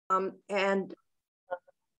And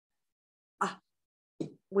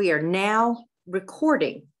we are now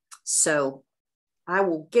recording. So I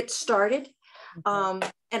will get started. And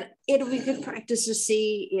it'll be good practice to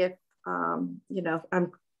see if, I'm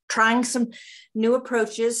trying some new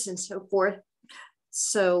approaches and so forth.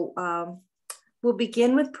 So we'll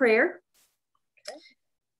begin with prayer.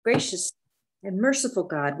 Gracious and merciful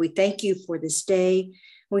God, we thank you for this day.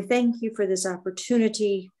 We thank you for this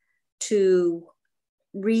opportunity to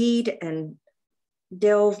read and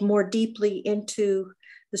delve more deeply into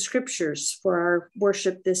the scriptures for our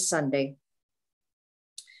worship this Sunday.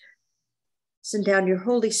 Send down your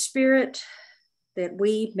Holy Spirit that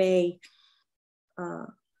we may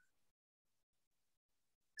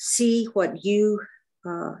see what you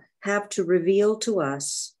have to reveal to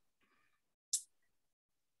us.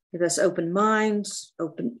 Give us open minds,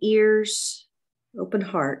 open ears, open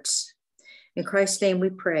hearts. In Christ's name we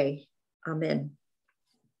pray. Amen.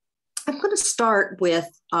 I'm going to start with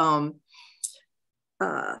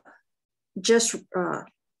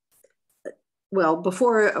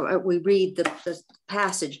before we read the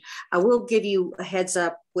passage, I will give you a heads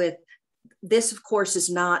up with this, of course, is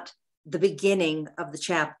not the beginning of the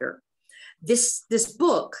chapter. This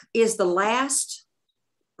book is the last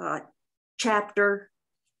chapter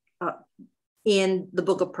in the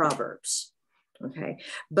book of Proverbs. Okay,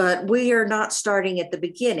 but we are not starting at the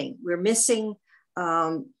beginning. We're missing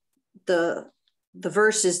the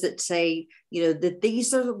verses that say, that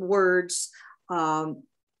these are the words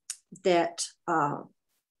that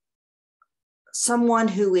someone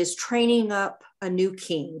who is training up a new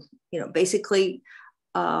king, basically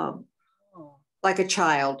like a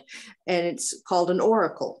child, and it's called an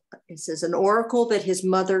oracle. It says an oracle that his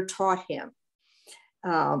mother taught him.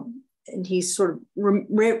 And he's sort of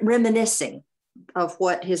reminiscing of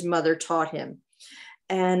what his mother taught him.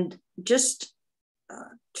 And just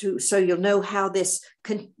so you'll know how this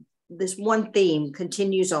one theme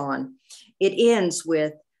continues on. It ends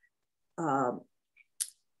with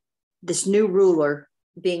this new ruler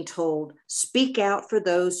being told, speak out for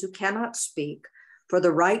those who cannot speak, for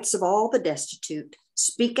the rights of all the destitute.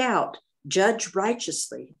 Speak out, judge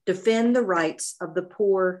righteously, defend the rights of the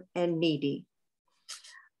poor and needy.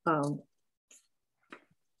 So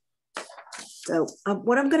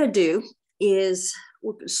what I'm going to do is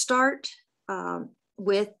we'll start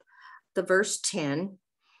with the verse 10.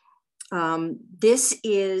 This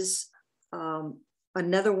is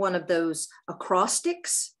another one of those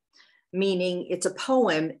acrostics, meaning it's a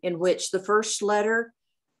poem in which the first letter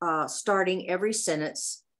starting every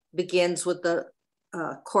sentence begins with the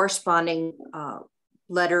corresponding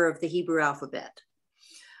letter of the Hebrew alphabet.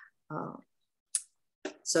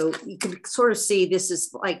 So you can sort of see this is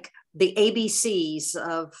like the ABCs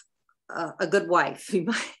of a good wife, you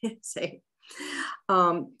might say.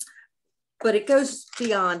 But it goes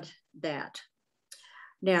beyond that.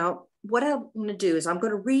 Now, what I'm going to do is I'm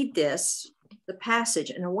going to read the passage,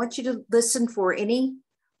 and I want you to listen for any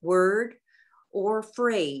word or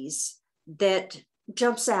phrase that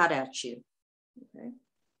jumps out at you. Okay?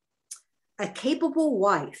 A capable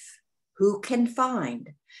wife, who can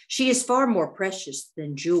find? She is far more precious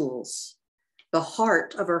than jewels. The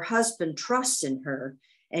heart of her husband trusts in her,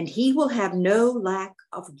 and he will have no lack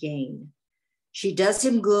of gain. She does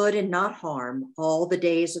him good and not harm all the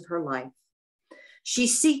days of her life. She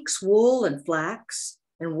seeks wool and flax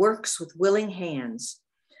and works with willing hands.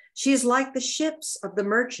 She is like the ships of the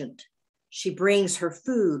merchant. She brings her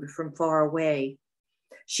food from far away.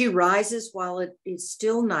 She rises while it is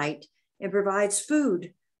still night and provides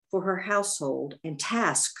food for her household and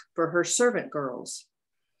task for her servant girls.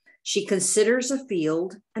 She considers a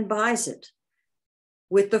field and buys it.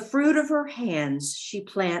 With the fruit of her hands, she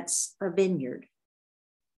plants a vineyard.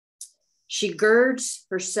 She girds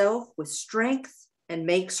herself with strength and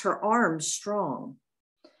makes her arms strong.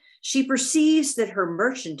 She perceives that her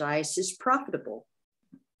merchandise is profitable.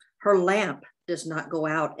 Her lamp does not go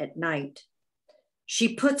out at night.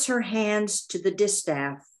 She puts her hands to the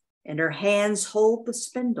distaff, and her hands hold the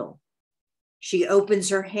spindle. She opens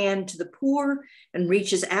her hand to the poor and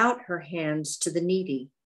reaches out her hands to the needy.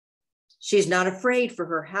 She is not afraid for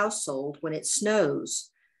her household when it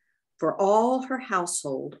snows, for all her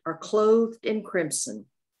household are clothed in crimson.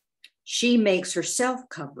 She makes herself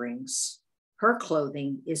coverings. Her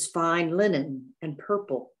clothing is fine linen and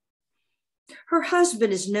purple. Her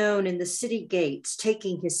husband is known in the city gates,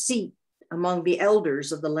 taking his seat among the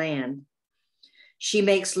elders of the land. She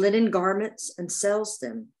makes linen garments and sells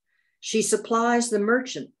them. She supplies the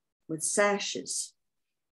merchant with sashes.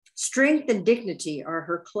 Strength and dignity are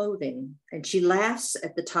her clothing, and she laughs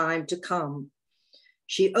at the time to come.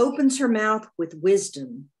 She opens her mouth with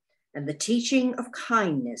wisdom. and the teaching of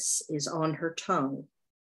kindness is on her tongue.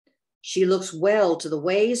 She looks well to the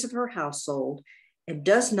ways of her household and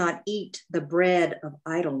does not eat the bread of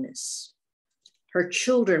idleness. Her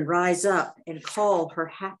children rise up and call her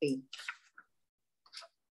happy.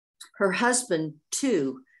 Her husband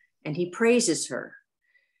too, and he praises her.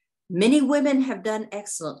 Many women have done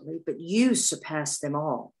excellently, but you surpass them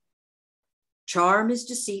all. Charm is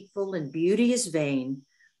deceitful and beauty is vain,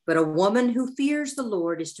 but a woman who fears the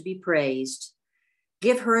Lord is to be praised.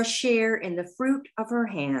 Give her a share in the fruit of her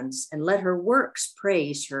hands, and let her works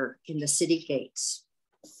praise her in the city gates.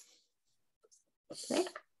 Okay.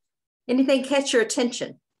 Anything catch your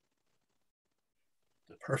attention?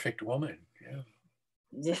 The perfect woman, yeah.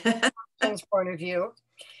 Yeah. Point of view.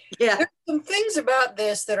 Yeah. There's some things about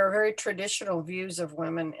this that are very traditional views of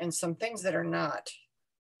women and some things that are not.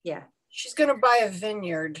 Yeah. She's going to buy a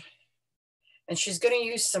vineyard and she's going to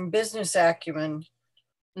use some business acumen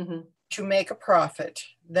to make a profit.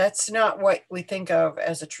 That's not what we think of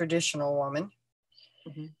as a traditional woman.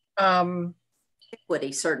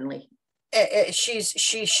 Equity, certainly. I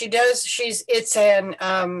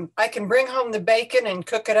can bring home the bacon and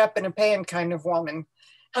cook it up in a pan kind of woman.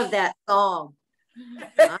 Of that song.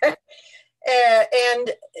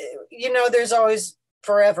 And you know, there's always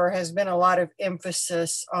forever has been a lot of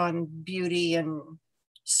emphasis on beauty and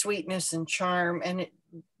sweetness and charm,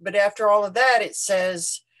 but after all of that, it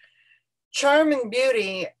says charm and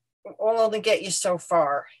beauty will only get you so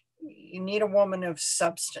far. You need a woman of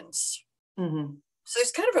substance. So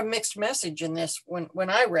there's kind of a mixed message in this. When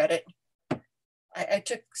I read it, I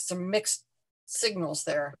took some mixed signals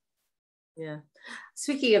there. Yeah.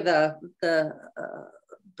 Speaking of the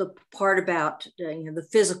part about the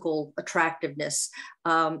physical attractiveness,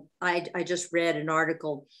 I just read an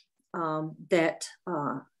article that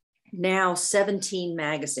now 17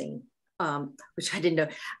 magazine, which I didn't know,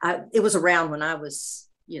 it was around when I was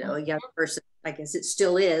a young person. I guess it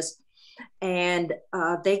still is, and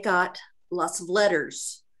they got lots of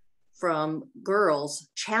letters from girls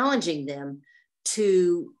challenging them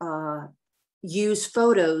to use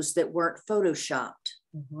photos that weren't photoshopped.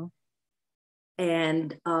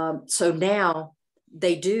 And so now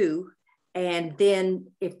they do. And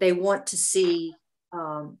then if they want to see,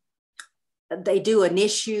 they do an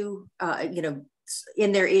issue,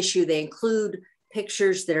 in their issue, they include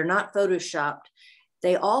pictures that are not photoshopped.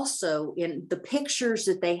 They also, in the pictures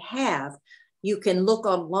that they have, you can look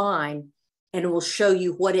online and it will show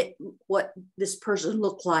you what this person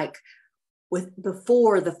looked like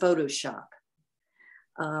before the Photoshop.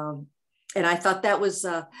 And I thought that was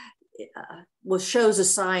shows a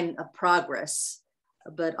sign of progress,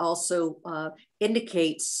 but also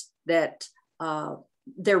indicates that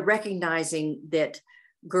they're recognizing that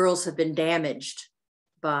girls have been damaged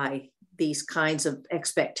by these kinds of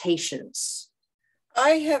expectations.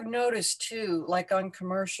 I have noticed too, like on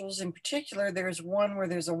commercials in particular, there's one where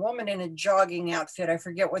there's a woman in a jogging outfit. I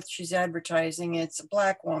forget what she's advertising. It's a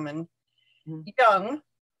Black woman, young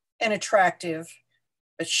and attractive,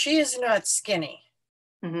 but she is not skinny.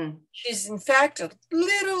 She's in fact a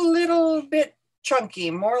little bit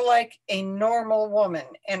chunky, more like a normal woman.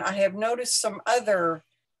 And I have noticed some other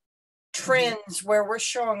trends where we're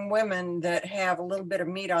showing women that have a little bit of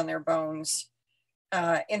meat on their bones.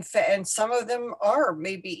 In fact, and some of them are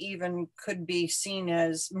maybe even could be seen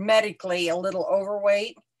as medically a little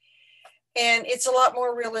overweight. And it's a lot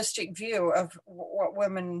more realistic view of what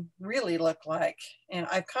women really look like. And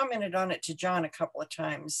I've commented on it to John a couple of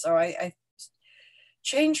times. So I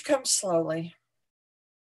change comes slowly.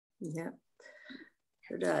 Yeah,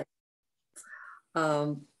 sure does.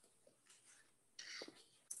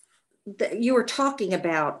 You were talking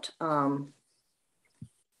about,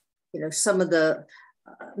 some of the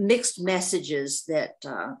mixed messages that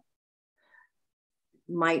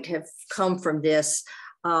might have come from this.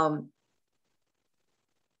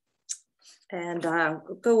 And I'll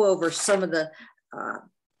go over some of the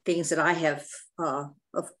things that I have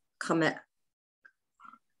come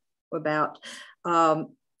about.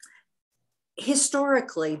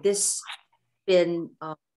 Historically, this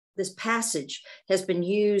passage has been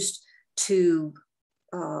used to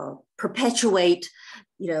perpetuate,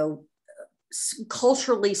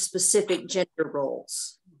 culturally specific gender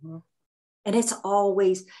roles. And it's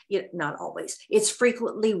always, not always, it's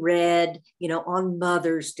frequently read, on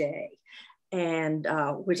Mother's Day, and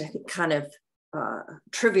which I think kind of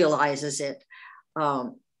trivializes it.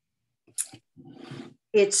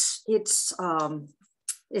 It's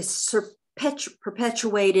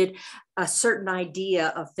perpetuated a certain idea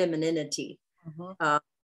of femininity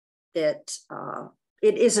that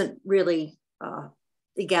it isn't really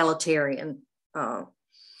egalitarian.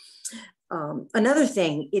 Another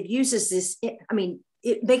thing, it uses this, I mean,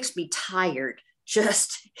 it makes me tired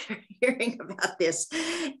just hearing about this.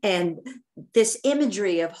 And this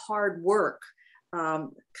imagery of hard work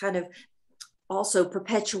kind of also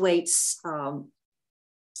perpetuates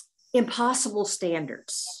impossible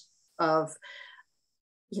standards of,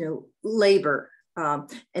 labor.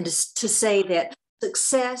 And to say that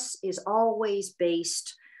success is always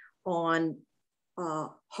based on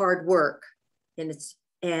hard work.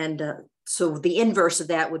 So the inverse of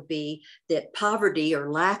that would be that poverty or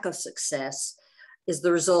lack of success is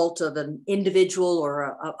the result of an individual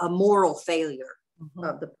or a moral failure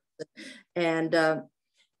of the person. And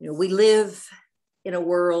we live in a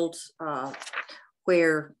world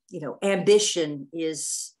where ambition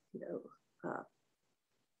is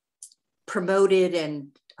promoted,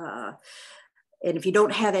 and if you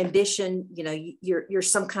don't have ambition, you're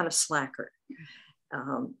some kind of slacker,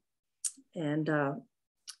 and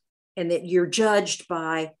that you're judged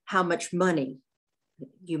by how much money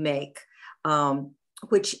you make,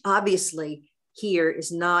 which obviously here is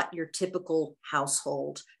not your typical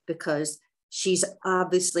household, because she's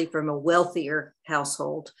obviously from a wealthier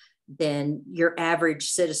household than your average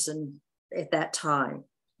citizen at that time.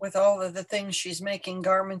 With all of the things she's making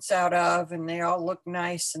garments out of, and they all look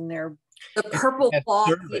nice, and they're the purple cloth.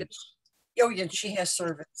 Oh yeah, she has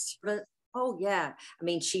servants. Oh yeah, I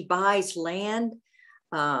mean, she buys land.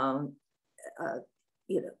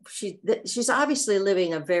 She's obviously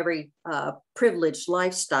living a very privileged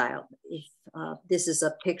lifestyle. If this is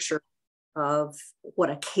a picture of what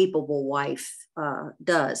a capable wife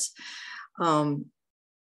does.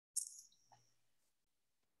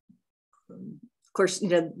 Of course,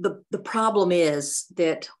 the problem is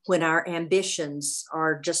that when our ambitions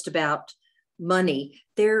are just about money,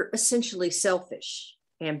 they're essentially selfish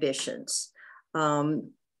ambitions.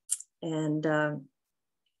 Ultimately,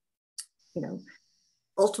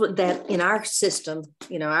 that in our system,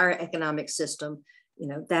 our economic system,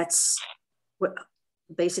 that's what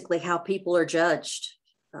basically how people are judged.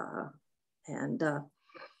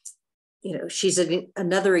 She's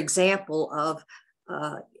another example of,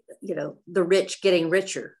 the rich getting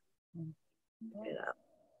richer.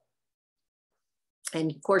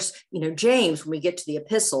 And of course, James, when we get to the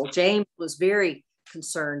epistle, James was very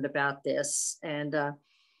concerned about this. And,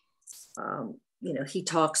 he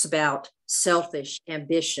talks about selfish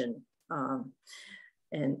ambition.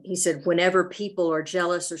 And he said, whenever people are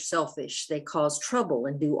jealous or selfish, they cause trouble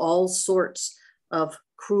and do all sorts of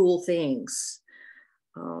cruel things.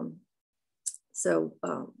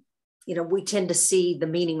 We tend to see the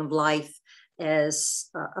meaning of life as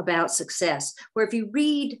about success, where if you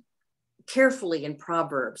read carefully in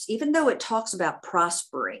Proverbs, even though it talks about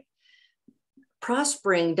prospering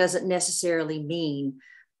doesn't necessarily mean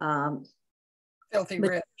filthy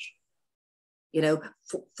rich.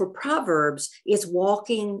 For Proverbs, it's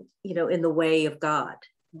walking, in the way of God.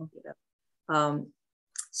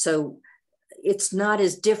 So it's not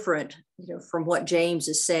as different, from what James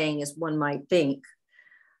is saying as one might think.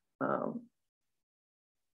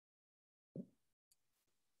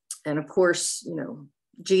 And of course,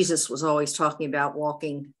 Jesus was always talking about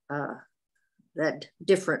walking that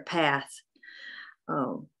different path.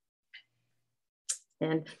 And,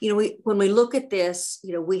 when we look at this,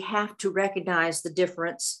 we have to recognize the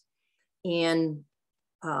difference in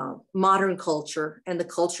modern culture and the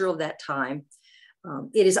culture of that time.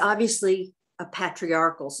 It is obviously a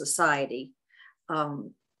patriarchal society.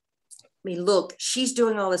 Look, she's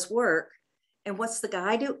doing all this work. And what's the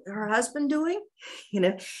guy her husband doing?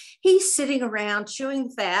 He's sitting around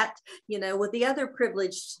chewing fat, with the other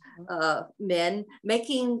privileged men,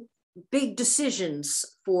 making big decisions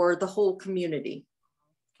for the whole community.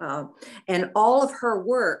 And all of her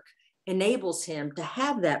work enables him to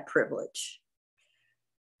have that privilege.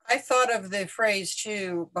 I thought of the phrase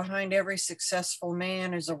too, behind every successful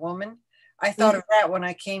man is a woman. I thought of that when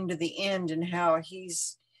I came to the end, and how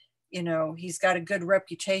he's got a good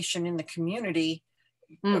reputation in the community,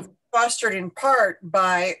 fostered in part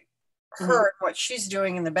by her and what she's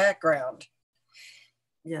doing in the background.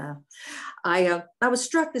 Yeah. I was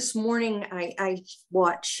struck this morning. I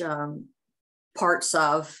watch parts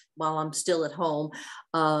of, while I'm still at home,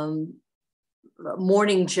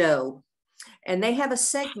 Morning Joe, and they have a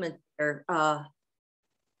segment there,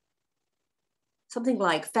 something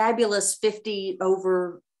like Fabulous 50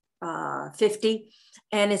 over 50,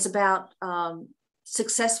 and it's about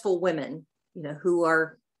successful women, who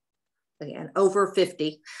are, again, over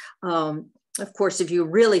 50. Of course, if you're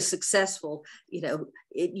really successful,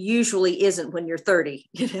 it usually isn't when you're 30.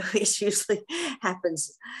 It usually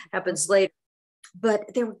happens later.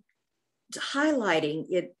 But they were highlighting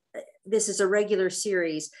it, this is a regular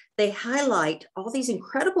series, they highlight all these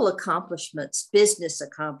incredible accomplishments, business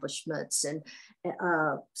accomplishments, and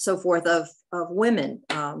so forth of women,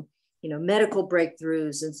 medical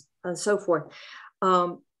breakthroughs and so forth.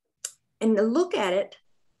 And to look at it,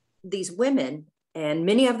 these women, and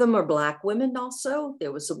many of them are Black women also.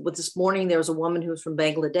 This morning, there was a woman who was from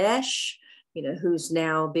Bangladesh, who's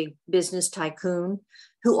now a big business tycoon,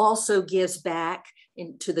 who also gives back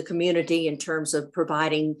into the community in terms of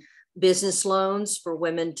providing business loans for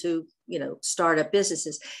women to, start up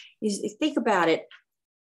businesses. You think about it,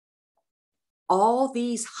 all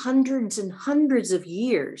these hundreds and hundreds of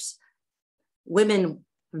years, women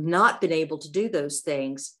have not been able to do those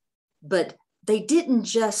things, but they didn't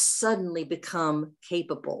just suddenly become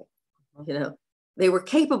capable. They were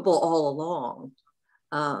capable all along,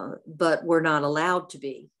 but were not allowed to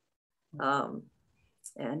be.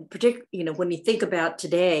 And particularly, when you think about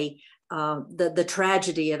today, the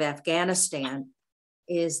tragedy of Afghanistan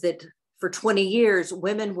is that for 20 years,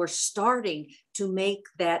 women were starting to make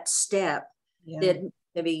that step that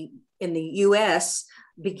maybe in the US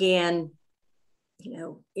began,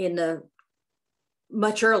 in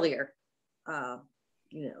much earlier,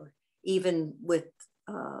 even with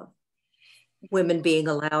women being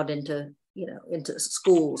allowed into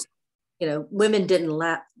schools. Women didn't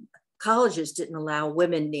allow, colleges didn't allow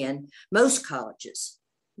women in. Most colleges.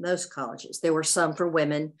 There were some for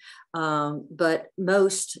women, but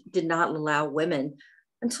most did not allow women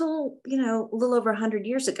until, a little over 100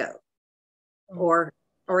 years ago, or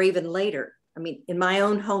even later. I mean, in my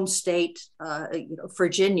own home state,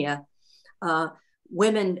 Virginia,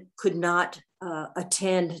 women could not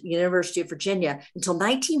attend University of Virginia until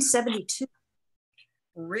 1972.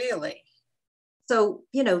 Really? So,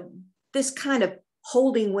 this kind of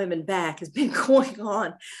holding women back has been going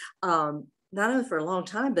on, not only for a long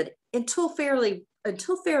time, but until fairly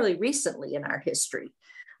recently in our history.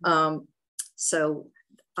 So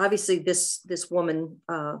obviously this woman,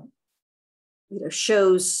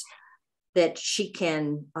 shows that she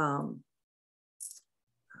can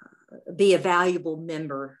be a valuable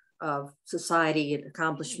member of society and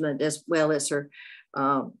accomplishment, as well as her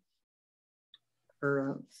as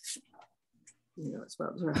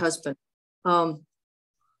well as her husband.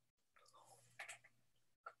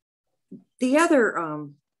 The other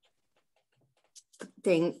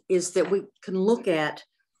thing is that we can look at,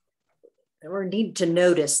 or need to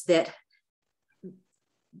notice, that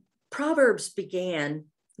Proverbs began,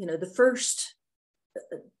 the first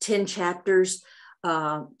 10 chapters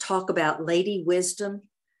talk about Lady Wisdom.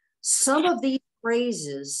 Some of these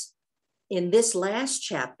phrases in this last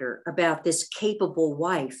chapter about this capable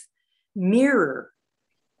wife mirror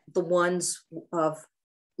the ones of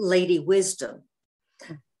Lady Wisdom.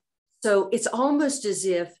 So it's almost as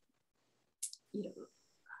if,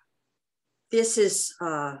 this is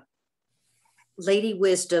Lady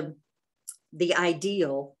Wisdom, the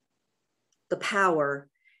ideal, the power,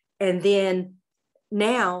 and then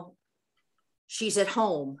now she's at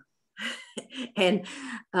home and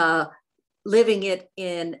living it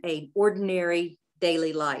in an ordinary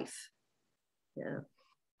daily life.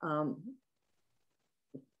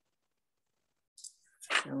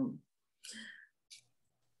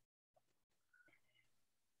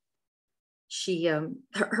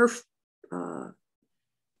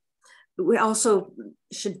 We also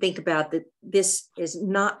should think about that this is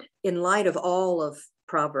not, in light of all of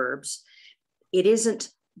Proverbs, it isn't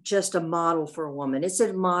just a model for a woman. It's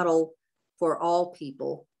a model for all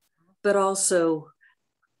people, but also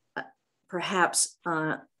perhaps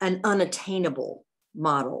an unattainable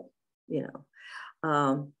model,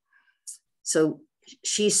 so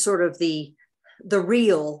she's sort of the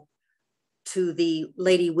real to the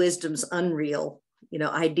Lady Wisdom's unreal,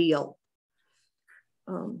 ideal.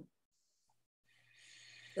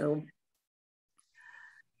 So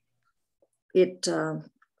it,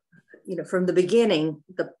 from the beginning,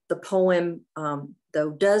 the poem,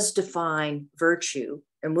 though, does define virtue,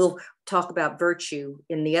 and we'll talk about virtue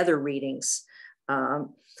in the other readings,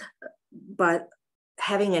 but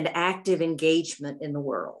having an active engagement in the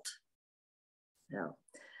world.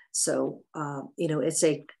 So, it's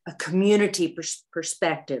a community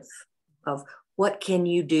perspective of what can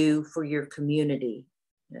you do for your community,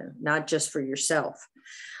 not just for yourself.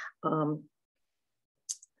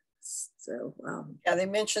 They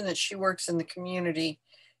mentioned that she works in the community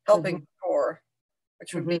helping the poor,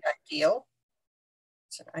 which would be ideal.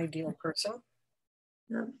 It's an ideal person.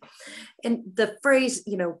 And the phrase,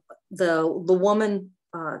 the woman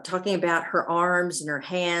talking about her arms and her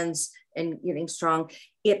hands and getting strong,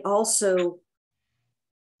 it also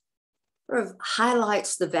sort of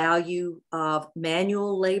highlights the value of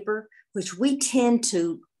manual labor, which we tend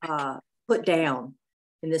to put down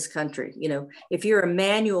in this country. You know, if you're a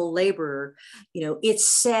manual laborer, you know, it's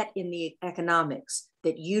set in the economics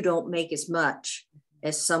that you don't make as much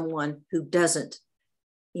as someone who doesn't,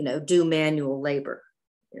 you know, do manual labor,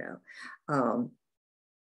 you know.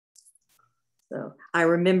 So I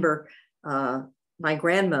remember my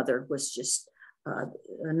grandmother was just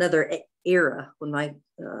another era when my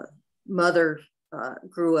mother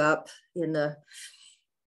grew up in the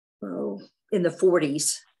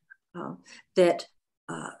 40s, that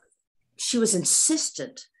she was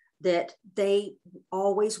insistent that they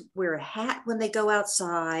always wear a hat when they go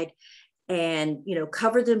outside and, you know,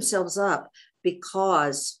 cover themselves up,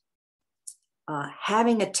 because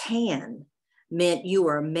having a tan meant you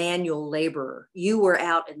were a manual laborer. You were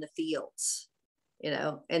out in the fields, you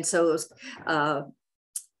know, and so it was.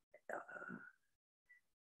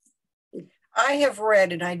 I have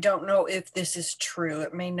read, and I don't know if this is true,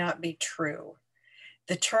 it may not be true.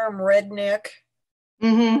 The term redneck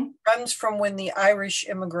comes from when the Irish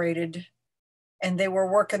immigrated and they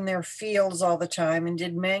were working their fields all the time and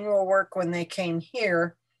did manual work when they came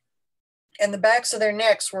here. And the backs of their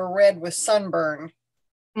necks were red with sunburn.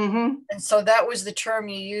 And so that was the term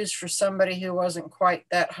you used for somebody who wasn't quite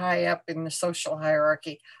that high up in the social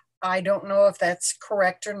hierarchy. I don't know if that's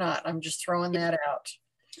correct or not. I'm just throwing that out.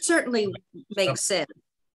 Certainly makes sense,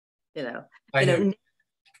 you know.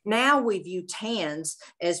 Now we view tans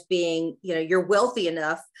as being, you know, you're wealthy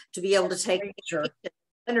enough to be able to take leisure.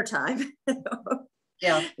 Wintertime.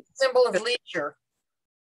 Yeah, symbol of leisure,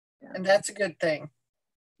 and that's a good thing.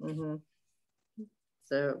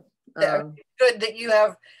 So good that you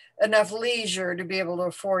have enough leisure to be able to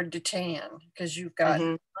afford to tan because you've got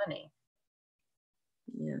money.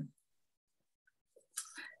 Yeah.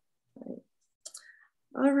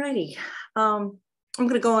 All righty. I'm going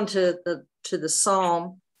to go on to the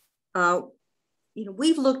psalm. You know,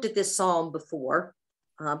 we've looked at this psalm before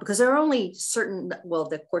because there are only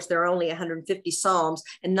of course, there are only 150 psalms,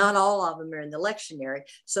 and not all of them are in the lectionary.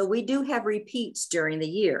 So we do have repeats during the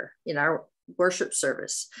year in our worship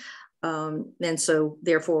service. And so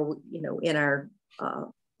therefore, you know, in our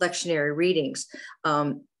lectionary readings,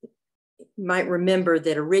 you might remember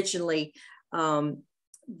that originally the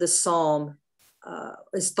psalm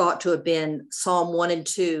is thought to have been Psalm 1 and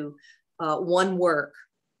 2, one work,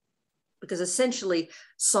 because essentially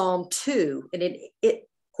Psalm 2, and it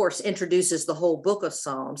of course introduces the whole book of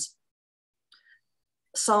Psalms.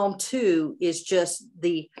 Psalm 2 is just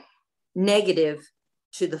the negative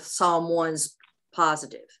to the Psalm 1's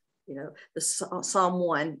positive. You know, the Psalm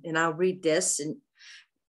 1, and I'll read this. And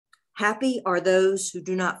happy are those who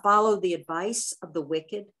do not follow the advice of the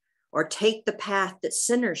wicked, or take the path that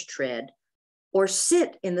sinners tread, or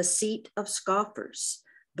sit in the seat of scoffers,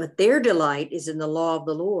 but their delight is in the law of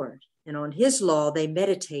the Lord, and on his law they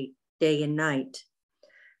meditate day and night.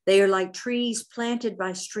 They are like trees planted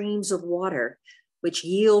by streams of water, which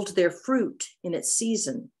yield their fruit in its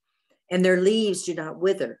season, and their leaves do not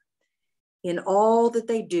wither. In all that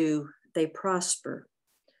they do, they prosper.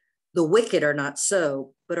 The wicked are not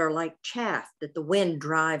so, but are like chaff that the wind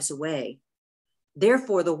drives away.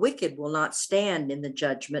 Therefore, the wicked will not stand in the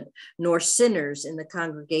judgment, nor sinners in the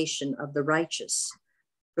congregation of the righteous.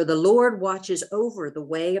 For the Lord watches over the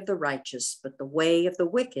way of the righteous, but the way of the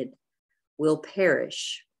wicked will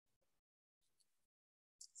perish.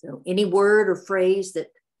 So any word or phrase that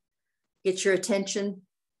gets your attention?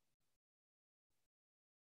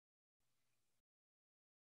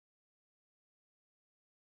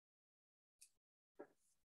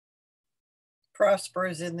 Prosper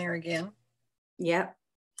is in there again. Yep.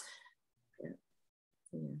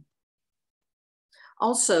 Yeah.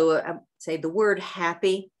 Also, I would say the word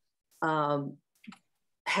happy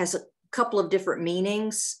has a couple of different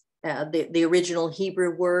meanings. The original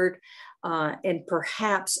Hebrew word, and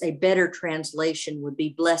perhaps a better translation would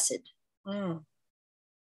be blessed. Okay.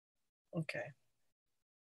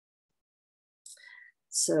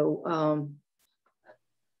 So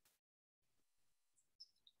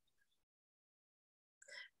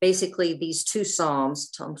basically, these two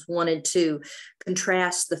Psalms 1 and 2,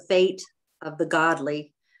 contrast the fate of the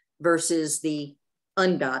godly versus the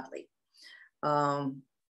ungodly.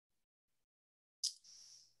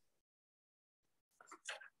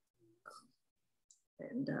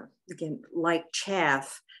 Again, like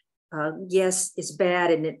chaff, yes, it's bad,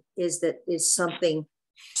 and it is something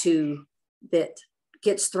that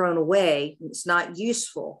gets thrown away. It's not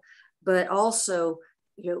useful, but also,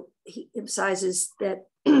 you know, he emphasizes that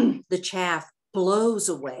the chaff blows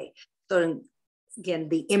away. So again,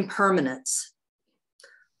 the impermanence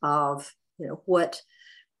of what,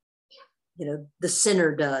 the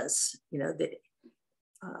sinner does, that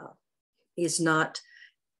is not,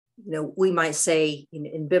 we might say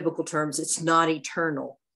in biblical terms, it's not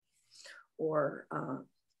eternal. Or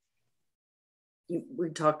we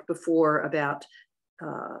talked before about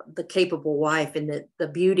the capable wife, and that the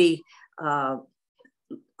beauty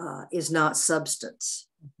is not substance.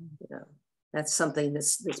 That's something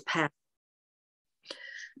that's past.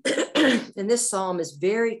 And this psalm is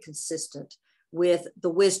very consistent with the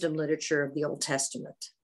wisdom literature of the Old Testament.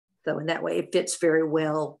 So in that way, it fits very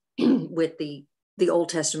well with the Old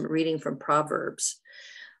Testament reading from Proverbs.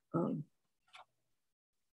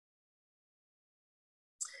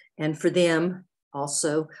 And for them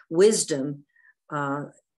also, wisdom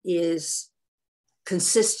is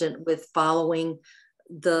consistent with following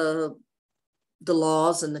the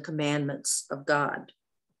laws and the commandments of God.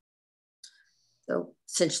 So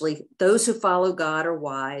essentially, those who follow God are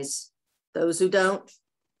wise. Those who don't,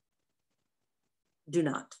 do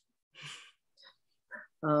not.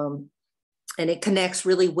 And it connects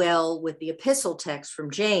really well with the epistle text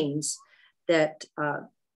from James that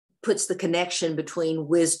puts the connection between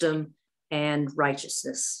wisdom and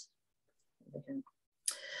righteousness.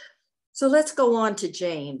 So let's go on to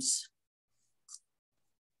James.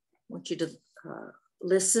 I want you to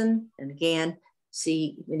listen and again,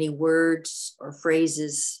 see any words or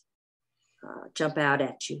phrases jump out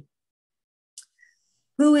at you.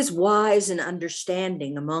 Who is wise and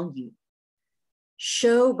understanding among you?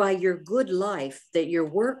 Show by your good life that your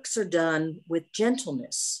works are done with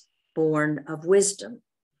gentleness, born of wisdom.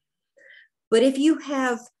 But if you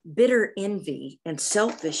have bitter envy and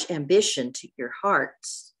selfish ambition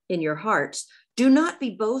in your hearts, do not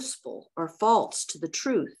be boastful or false to the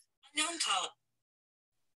truth.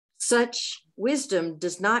 Such wisdom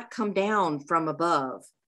does not come down from above,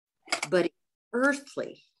 but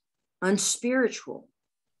earthly, unspiritual,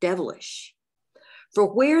 devilish. For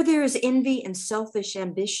where there is envy and selfish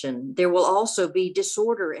ambition, there will also be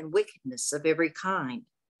disorder and wickedness of every kind.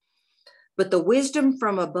 But the wisdom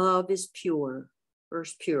from above is pure,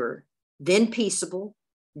 first pure, then peaceable,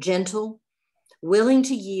 gentle, willing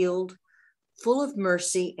to yield, full of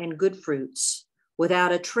mercy and good fruits,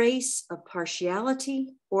 without a trace of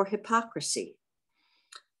partiality or hypocrisy.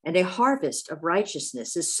 And a harvest of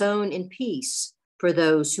righteousness is sown in peace for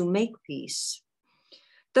those who make peace.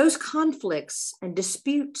 Those conflicts and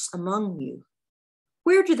disputes among you,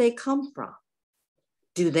 where do they come from?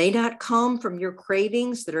 Do they not come from your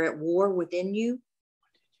cravings that are at war within you?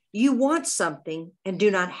 You want something and do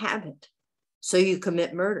not have it, so you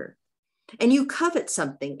commit murder. And you covet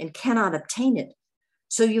something and cannot obtain it,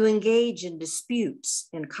 so you engage in disputes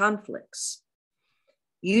and conflicts.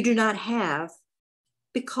 You do not have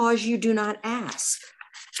because you do not ask.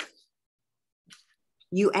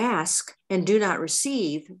 You ask and do not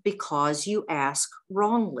receive because you ask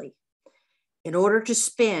wrongly, in order to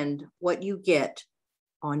spend what you get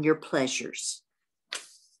on your pleasures.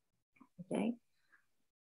 Okay.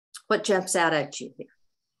 What jumps out at you here?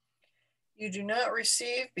 You do not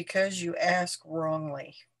receive because you ask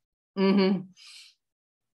wrongly. Mm-hmm.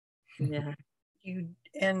 Yeah.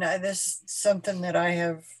 This is something that I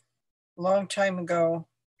have a long time ago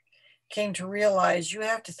came to realize. You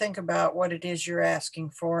have to think about what it is you're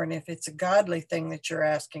asking for, and if it's a godly thing that you're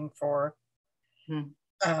asking for.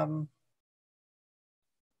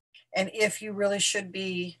 And if you really should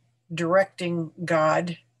be directing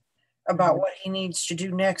God about what he needs to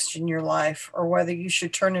do next in your life, or whether you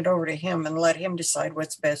should turn it over to him and let him decide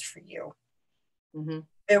what's best for you.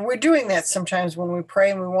 And we're doing that sometimes when we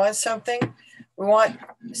pray and we want something and we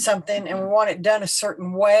want it done a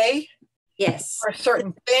certain way. Yes. Or a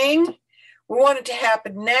certain thing. We want it to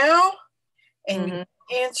happen now, and you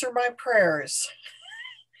answer my prayers.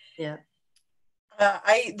 Yeah.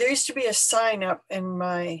 There used to be a sign up in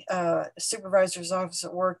my supervisor's office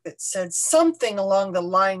at work that said something along the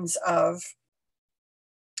lines of,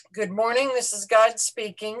 "Good morning, this is God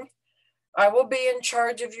speaking. I will be in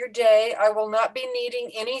charge of your day. I will not be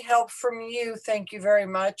needing any help from you. Thank you very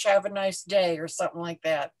much. Have a nice day," or something like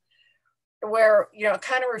that. Where, it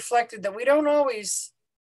kind of reflected that we don't always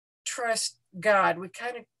trust God. We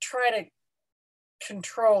kind of try to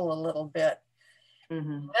control a little bit.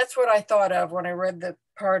 That's what I thought of when I read the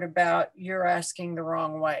part about you're asking the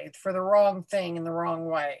wrong way, for the wrong thing in the wrong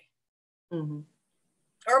way.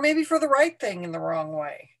 Or maybe for the right thing in the wrong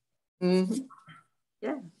way.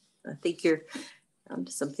 Yeah, I think you're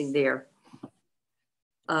onto something there.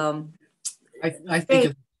 I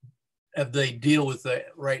think if they deal with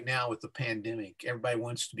right now with the pandemic, everybody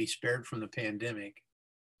wants to be spared from the pandemic.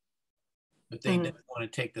 but they didn't want to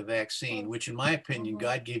take the vaccine, which in my opinion,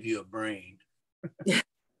 God gave you a brain to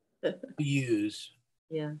use.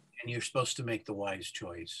 Yeah. And you're supposed to make the wise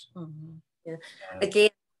choice. Yeah.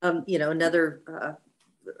 Again, another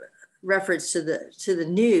reference to the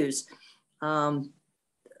news.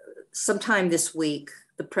 Sometime this week,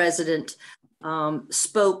 the president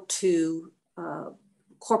spoke to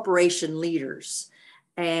corporation leaders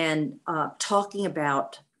and talking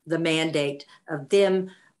about the mandate of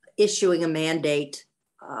them issuing a mandate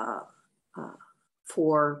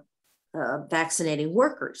for vaccinating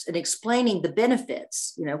workers and explaining the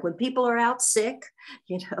benefits. When people are out sick,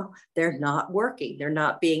 they're not working, they're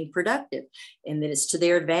not being productive, and that it's to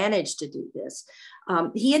their advantage to do this.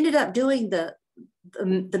 He ended up doing the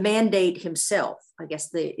mandate himself. I guess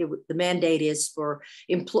the mandate is for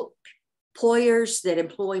employers that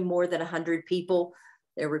employ more than 100 people,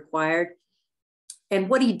 they're required. And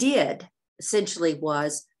what he did essentially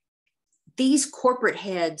was these corporate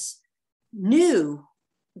heads knew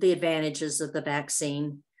the advantages of the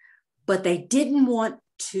vaccine, but they didn't want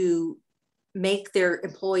to make their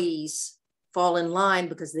employees fall in line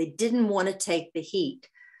because they didn't want to take the heat.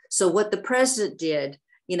 So what the president did,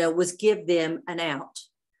 was give them an out.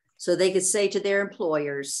 So they could say to their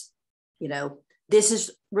employers, this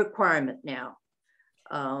is requirement now.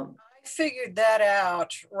 I figured that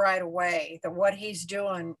out right away, that what he's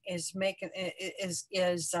doing is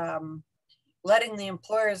letting the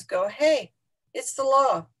employers go, hey, it's the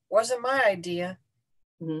law. Wasn't my idea.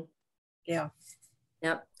 Yeah.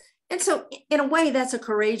 Yep. And so in a way, that's a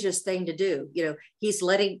courageous thing to do. He's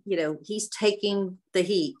letting, he's taking the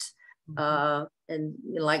heat. And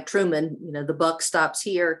like Truman, the buck stops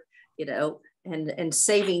here, and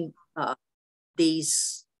saving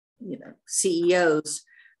these, CEOs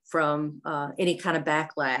from any kind of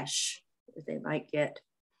backlash that they might get.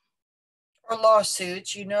 Or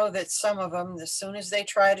lawsuits. That some of them, as soon as they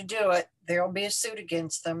try to do it, there'll be a suit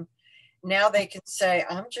against them. Now they can say,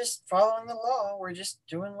 I'm just following the law. We're just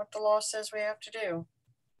doing what the law says we have to do.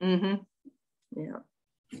 Yeah.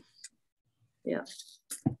 Yeah.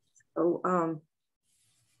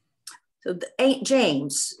 So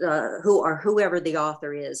James, whoever the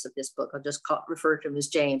author is of this book, I'll just refer to him as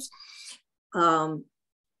James.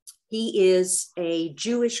 He is a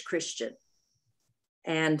Jewish Christian.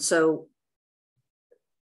 And so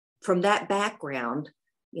from that background,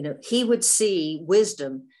 he would see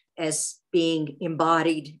wisdom as being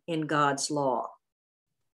embodied in God's law.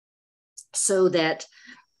 So that,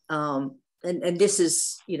 and this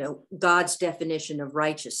is, God's definition of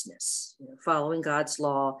righteousness. Following God's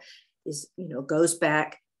law is, goes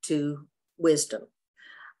back to wisdom.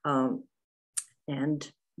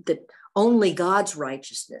 And that only God's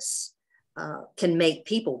righteousness can make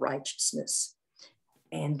people righteousness.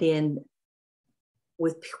 And then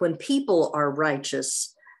when people are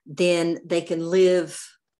righteous, then they can live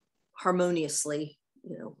harmoniously,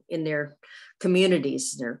 in their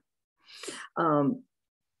communities.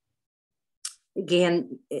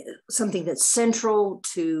 Again, something that's central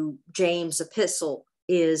to James' epistle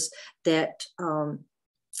is that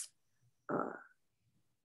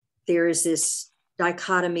there is this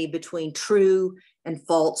dichotomy between true and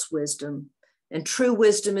false wisdom. And true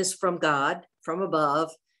wisdom is from God, from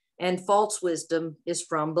above, and false wisdom is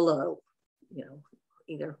from below,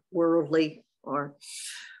 either worldly or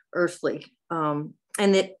earthly. And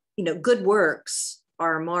that, good works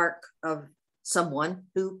are a mark of someone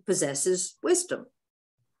who possesses wisdom.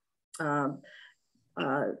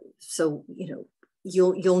 So,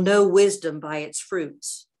 you'll know wisdom by its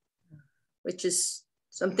fruits, which is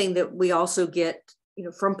something that we also get,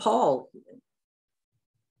 from Paul.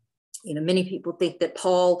 Many people think that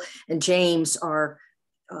Paul and James are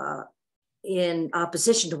in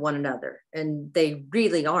opposition to one another, and they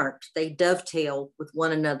really aren't. They dovetail with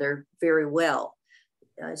one another very well.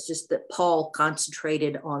 It's just that Paul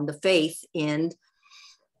concentrated on the faith end.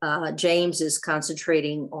 James is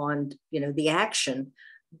concentrating on, the action.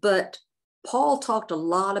 But Paul talked a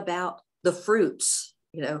lot about the fruits,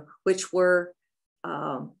 which were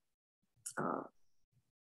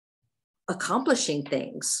accomplishing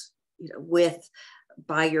things,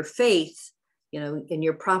 by your faith, in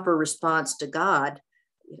your proper response to God,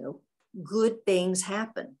 good things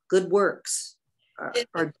happen, good works.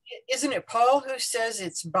 Isn't it Paul who says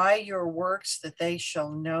it's by your works that they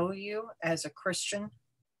shall know you as a Christian?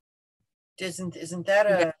 Isn't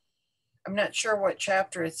that I'm not sure what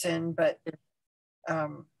chapter it's in, but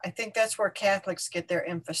I think that's where Catholics get their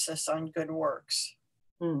emphasis on good works.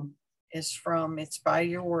 is from, it's by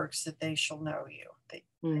your works that they shall know you. That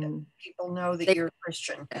people know that you're a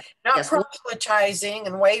Christian. Not proselytizing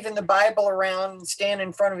and waving the Bible around and standing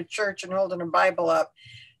in front of a church and holding a Bible up.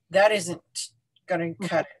 That isn't going to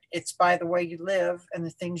cut it. It's by the way you live and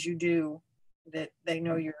the things you do that they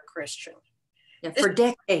know you're a Christian. Yeah, for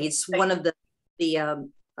decades, one of the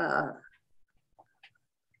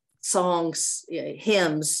songs,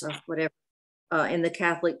 hymns, or whatever, in the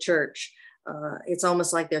Catholic Church, it's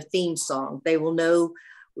almost like their theme song. They will know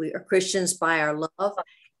we are Christians by our love. Of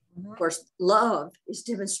course, love is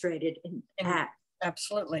demonstrated in act.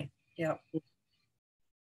 Absolutely. Yeah.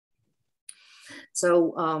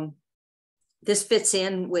 So this fits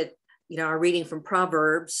in with, our reading from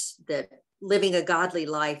Proverbs, that living a godly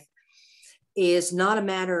life is not a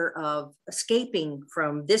matter of escaping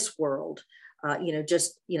from this world,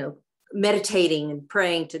 just meditating and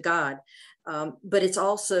praying to God, but it's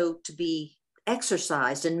also to be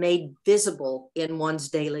exercised and made visible in one's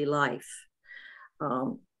daily life.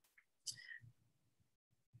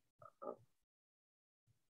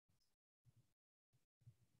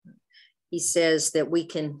 He says that we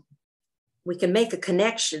can make a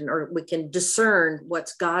connection, or we can discern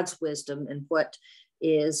what's God's wisdom and what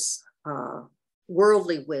is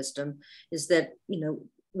worldly wisdom. Is that,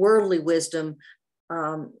 worldly wisdom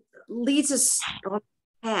leads us on a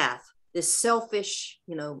path, this selfish,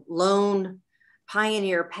 lone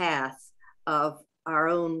pioneer path of our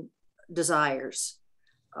own desires.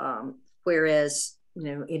 Whereas,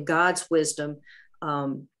 in God's wisdom,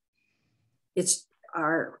 it's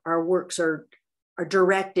our works are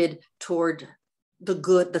directed toward the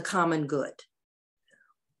good, the common good.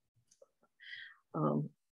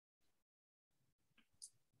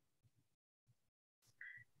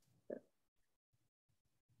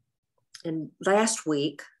 And last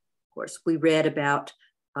week, of course, we read about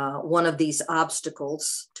one of these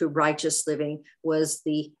obstacles to righteous living was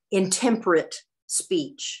the intemperate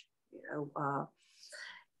speech,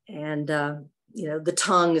 the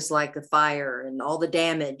tongue is like a fire, and all the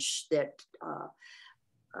damage that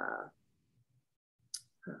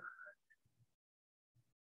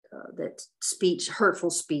that speech, hurtful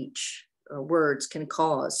speech, words can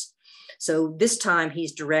cause. So this time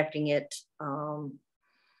he's directing it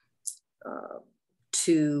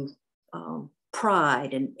to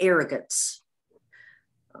pride and arrogance.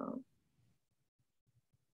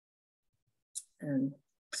 And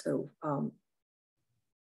so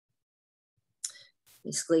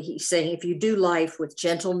basically he's saying, if you do life with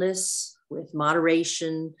gentleness, with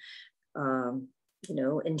moderation, and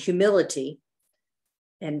humility,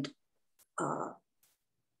 and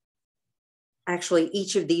actually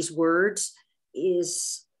each of these words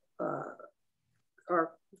is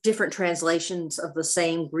are different translations of the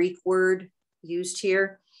same Greek word used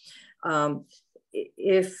here.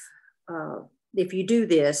 If you do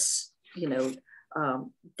this,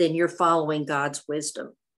 then you're following God's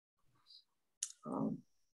wisdom.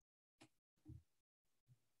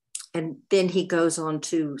 And then he goes on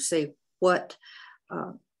to say what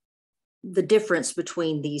the difference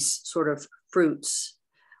between these sort of fruits.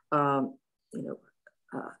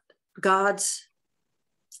 God's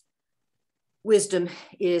wisdom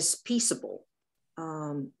is peaceable.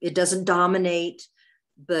 It doesn't dominate,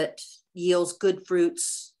 but yields good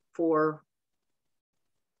fruits for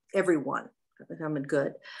everyone, common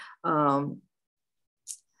good.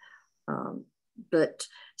 But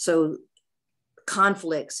so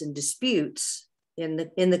conflicts and disputes in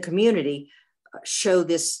the community show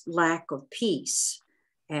this lack of peace,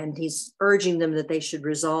 and he's urging them that they should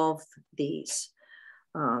resolve these,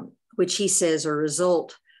 which he says are a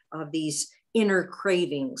result of these inner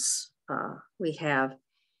cravings we have.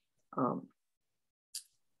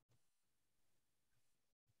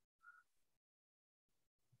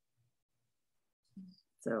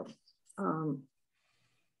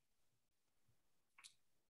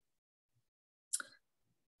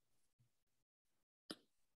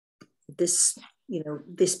 This,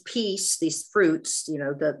 this peace, these fruits,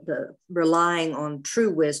 the relying on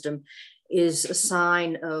true wisdom is a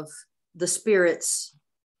sign of the Spirit's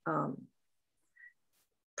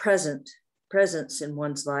presence in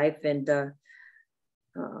one's life. And,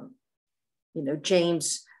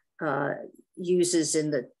 James uses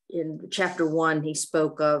in chapter 1, he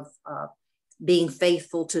spoke of being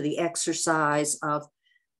faithful to the exercise of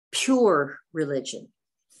pure religion.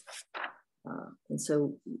 And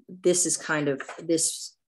so this is kind of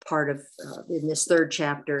this part of in this third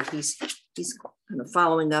chapter, he's kind of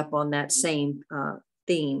following up on that same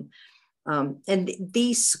theme. And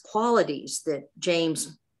these qualities that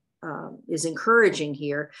James is encouraging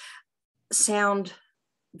here sound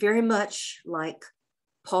very much like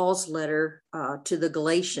Paul's letter to the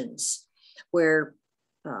Galatians, where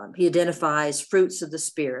he identifies fruits of the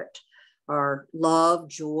Spirit are love,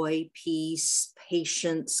 joy, peace,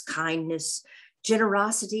 patience, kindness,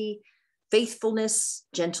 generosity, faithfulness,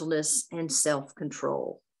 gentleness, and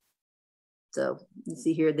self-control. So you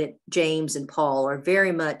see here that James and Paul are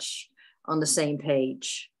very much on the same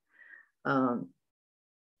page.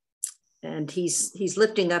 And he's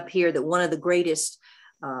lifting up here that one of the greatest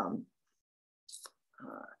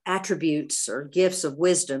attributes or gifts of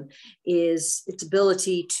wisdom is its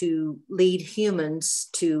ability to lead humans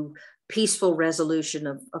to peaceful resolution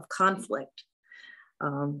of conflict.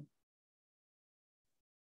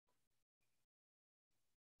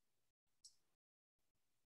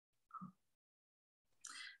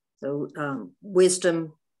 So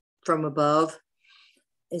wisdom from above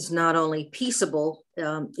is not only peaceable,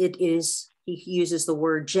 it is, he uses the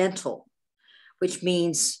word gentle, which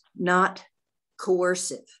means not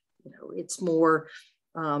coercive. You know, it's more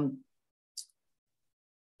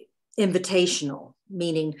invitational,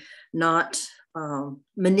 meaning not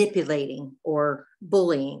manipulating or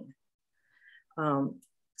bullying.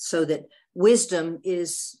 So that wisdom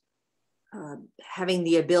is having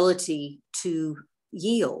the ability to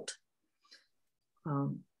yield.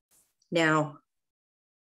 Now,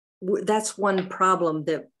 that's one problem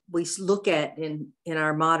that we look at in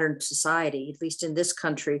our modern society, at least in this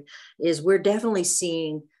country, is we're definitely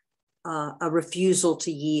seeing a refusal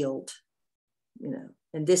to yield, you know,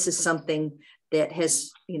 and this is something that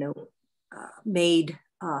has, you know, made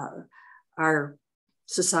our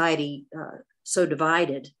society so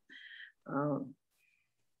divided.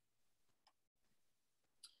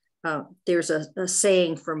 There's a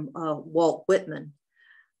saying from Walt Whitman.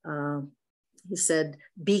 He said,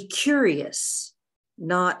 "Be curious,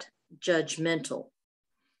 not judgmental."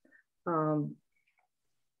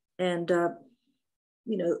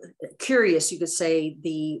 You know, curious, you could say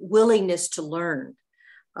the willingness to learn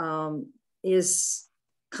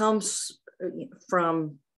comes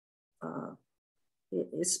from,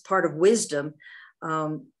 it's part of wisdom,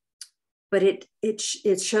 but it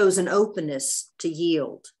shows an openness to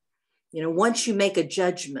yield. You know, once you make a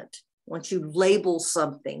judgment, once you label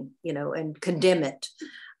something, you know, and condemn it,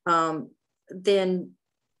 then,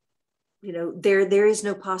 you know, there is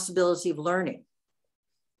no possibility of learning,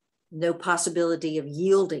 no possibility of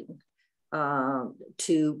yielding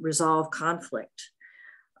to resolve conflict.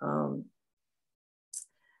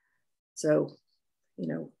 So, you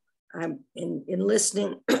know, I'm in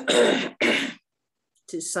listening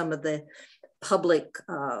to some of the public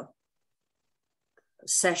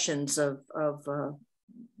sessions of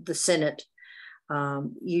the Senate.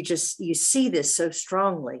 You see this so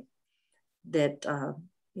strongly that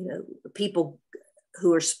you know, people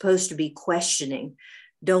who are supposed to be questioning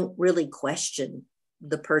don't really question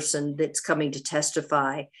the person that's coming to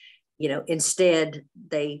testify. You know, instead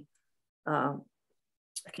they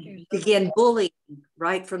begin bullying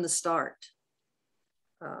right from the start.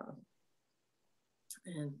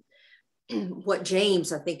 And what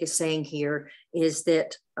James, I think, is saying here is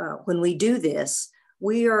that when we do this,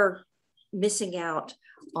 we are missing out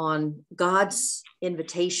on God's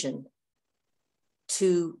invitation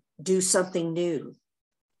to do something new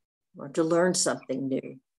or to learn something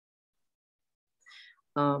new.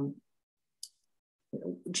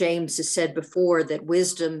 James has said before that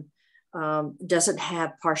wisdom doesn't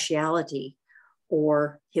have partiality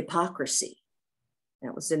or hypocrisy.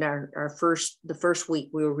 That was in the first week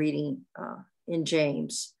we were reading in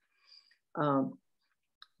James.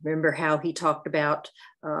 Remember how he talked about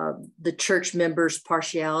the church members'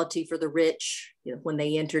 partiality for the rich, you know, when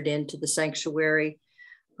they entered into the sanctuary.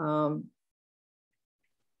 So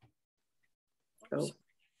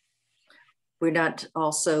we're not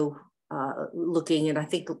also looking, and I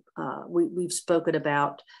think we've spoken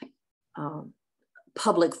about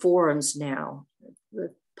public forums now.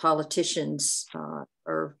 The politicians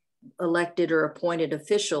or elected or appointed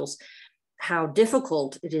officials, how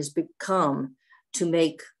difficult it has become to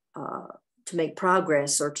make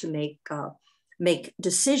progress or to make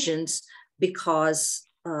decisions because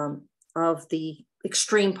of the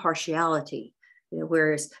extreme partiality. You know,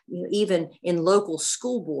 whereas, you know, even in local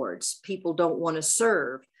school boards, people don't want to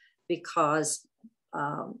serve because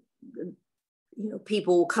you know,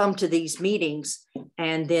 people will come to these meetings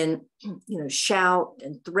and then, you know, shout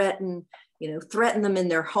and threaten, you know, threaten them in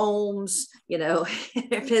their homes, you know,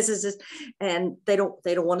 their businesses, and they don't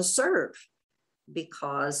want to serve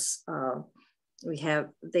because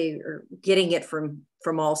they are getting it from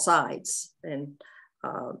all sides, and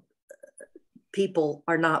people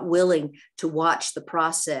are not willing to watch the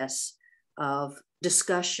process of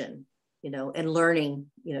discussion and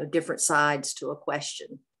learning, different sides to a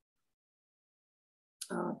question.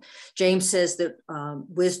 James says that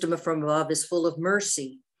wisdom from above is full of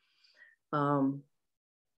mercy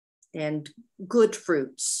and good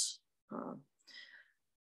fruits.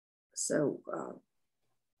 So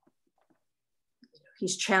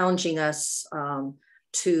he's challenging us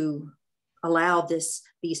to allow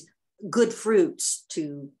these good fruits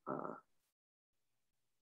to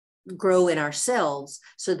grow in ourselves,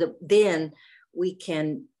 so that then we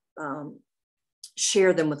can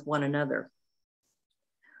share them with one another.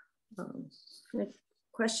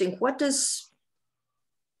 Question: what does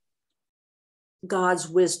God's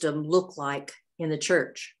wisdom look like in the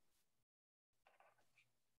church?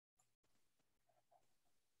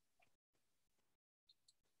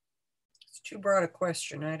 It's too broad a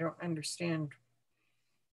question. I don't understand.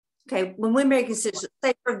 Okay, when we make decisions,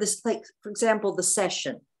 say for this, like for example, the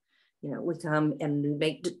session, we come and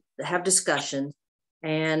we have discussions,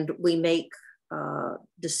 and we make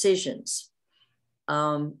decisions.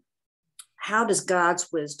 How does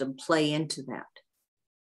God's wisdom play into that?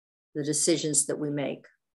 The decisions that we make.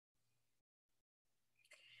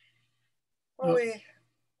 Well, go ahead.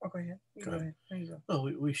 Go ahead. There you go.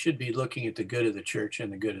 Well, we should be looking at the good of the church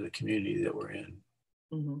and the good of the community that we're in.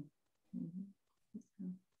 Mm-hmm.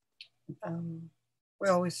 We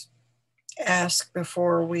always ask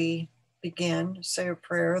before we begin, say a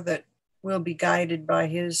prayer that we'll be guided by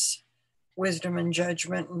his wisdom and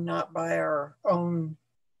judgment and not by our own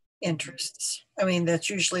interests. I mean, that's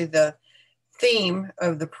usually the theme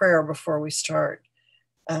of the prayer before we start.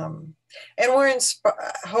 And we're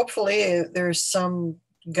hopefully there's some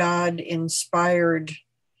God-inspired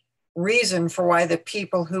reason for why the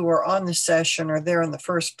people who are on the session are there in the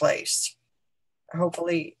first place.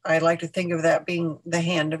 Hopefully, I like to think of that being the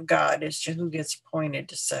hand of God as to who gets appointed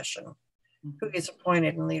to session, who gets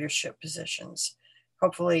appointed in leadership positions.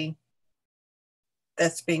 Hopefully,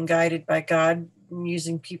 that's being guided by God,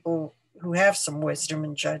 using people who have some wisdom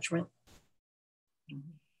and judgment.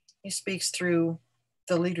 He speaks through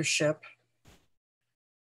the leadership.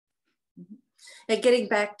 And getting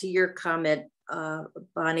back to your comment,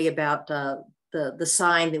 Bonnie, about the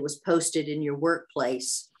sign that was posted in your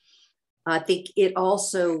workplace, I think it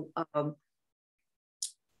also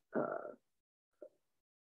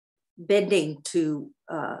bending to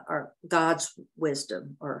our God's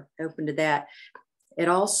wisdom, or open to that. It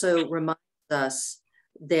also reminds us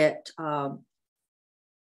that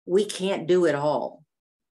we can't do it all.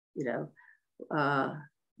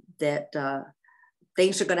 That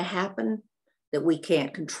things are going to happen that we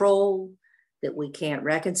can't control, that we can't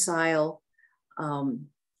reconcile, and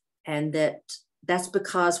that's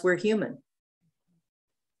because we're human.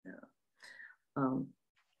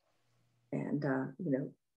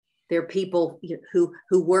 There are people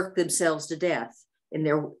who work themselves to death in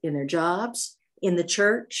their jobs, in the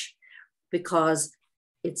church, because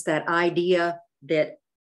it's that idea that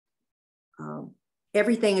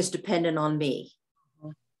everything is dependent on me.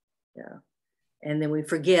 Yeah. And then we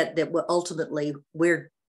forget that ultimately we're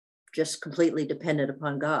just completely dependent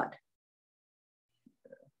upon God.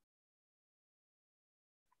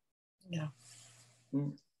 Yeah.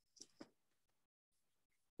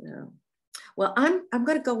 Yeah. Well, I'm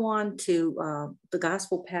going to go on to the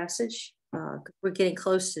gospel passage. We're getting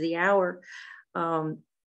close to the hour.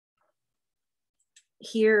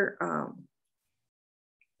 Here,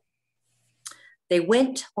 they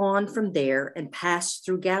went on from there and passed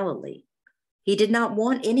through Galilee. He did not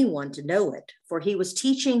want anyone to know it, for he was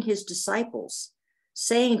teaching his disciples,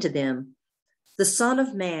 saying to them, "The Son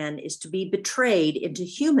of Man is to be betrayed into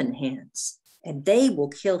human hands, and they will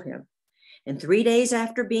kill him. And 3 days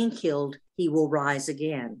after being killed, he will rise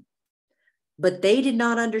again." But they did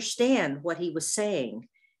not understand what he was saying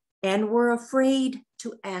and were afraid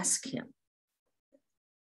to ask him.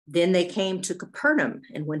 Then they came to Capernaum,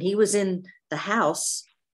 and when he was in the house,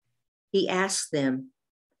 he asked them,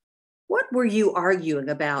 "What were you arguing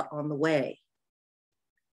about on the way?"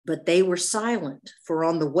 But they were silent, for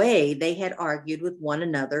on the way they had argued with one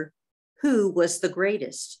another who was the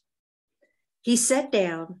greatest. He sat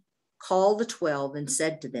down, called the 12, and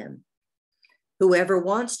said to them, "Whoever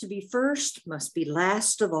wants to be first must be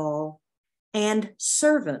last of all and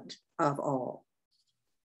servant of all."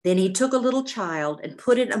 Then he took a little child and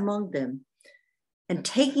put it among them, and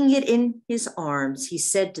taking it in his arms, he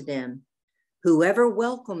said to them, "Whoever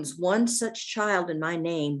welcomes one such child in my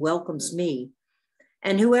name welcomes me,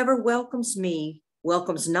 and whoever welcomes me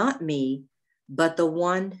welcomes not me, but the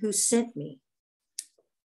one who sent me."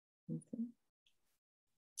 Okay.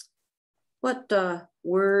 What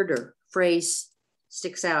word or phrase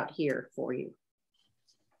sticks out here for you?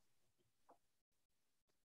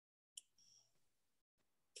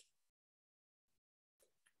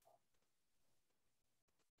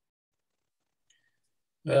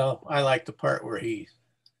 Well, I like the part where he's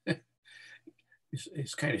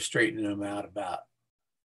kind of straightening them out about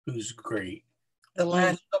who's great. The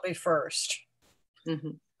last will be first.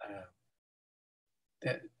 Mm-hmm.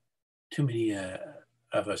 That too many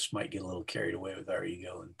of us might get a little carried away with our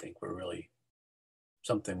ego and think we're really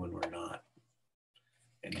something when we're not.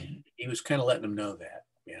 And he was kind of letting them know that.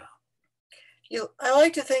 Yeah. I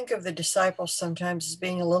like to think of the disciples sometimes as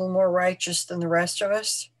being a little more righteous than the rest of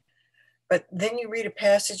us. But then you read a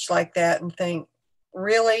passage like that and think,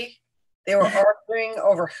 really? They were arguing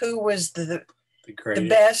over who was the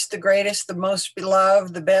best, the greatest, the most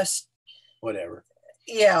beloved, the best. Whatever.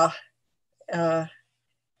 Yeah. They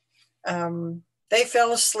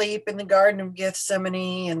fell asleep in the Garden of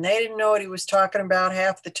Gethsemane and they didn't know what he was talking about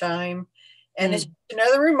half the time. And it's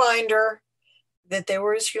another reminder that they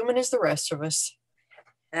were as human as the rest of us.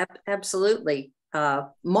 Absolutely.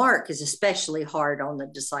 Mark is especially hard on the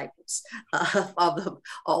disciples of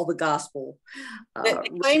all the gospel. They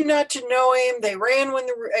claim not to know him. They ran when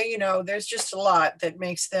there's just a lot that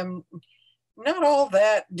makes them not all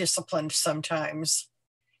that disciplined sometimes.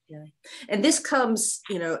 Yeah. And this comes,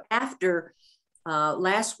 after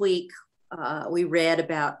last week we read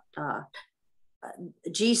about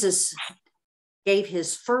Jesus gave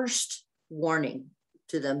his first warning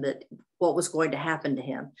to them that what was going to happen to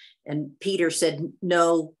him. And Peter said,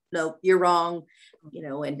 no, you're wrong.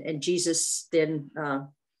 And Jesus then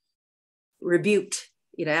rebuked,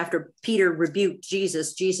 after Peter rebuked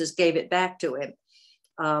Jesus gave it back to him.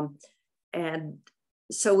 And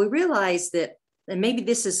so we realized that, and maybe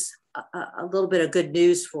this is a little bit of good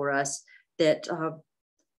news for us, that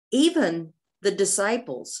even the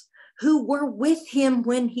disciples who were with him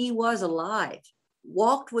when he was alive,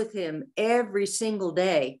 walked with him every single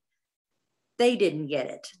day, they didn't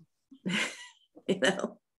get it.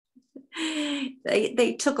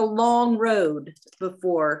 They took a long road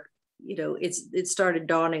before it started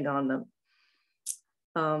dawning on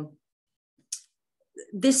them.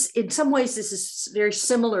 This, in some ways, this is very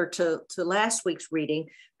similar to last week's reading,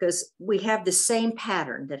 because we have the same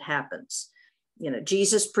pattern that happens.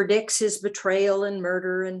 Jesus predicts his betrayal and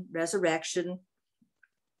murder and resurrection.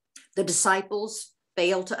 The disciples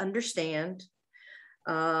fail to understand.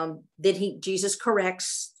 Then Jesus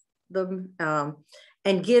corrects them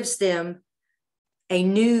and gives them a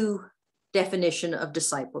new definition of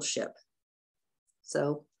discipleship.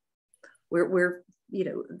 So we're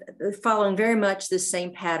following very much the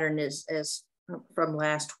same pattern as from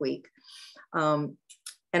last week.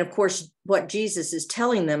 And of course, what Jesus is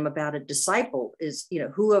telling them about a disciple is,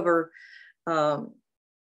 whoever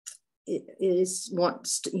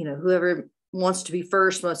whoever wants to be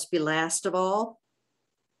first must be last of all.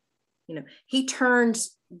 He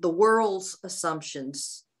turns the world's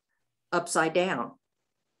assumptions upside down,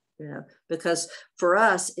 because for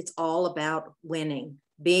us, it's all about winning,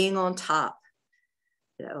 being on top,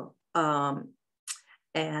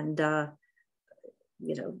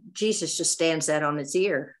 Jesus just stands that on its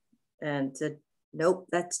ear and said, nope,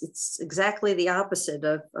 it's exactly the opposite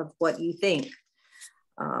of what you think.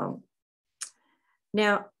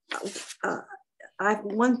 Now,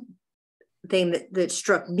 one thing that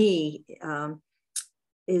struck me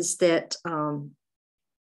is that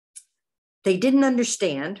they didn't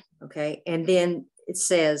understand, okay? And then it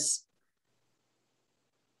says,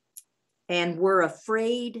 and were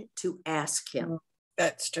afraid to ask him.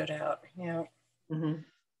 That stood out, yeah. Mm-hmm.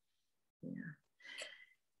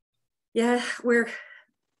 Yeah, we're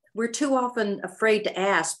too often afraid to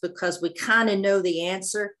ask because we kind of know the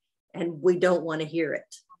answer and we don't want to hear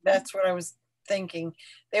it. That's what I was thinking.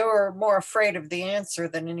 They were more afraid of the answer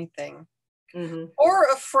than anything. Mm-hmm. Or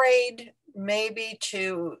afraid maybe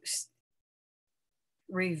to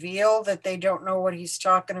reveal that they don't know what he's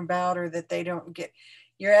talking about, or that they don't get.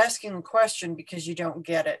 You're asking a question because you don't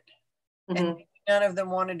get it. Mm-hmm. And none of them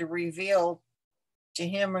wanted to reveal to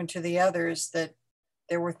him or to the others that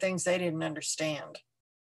there were things they didn't understand,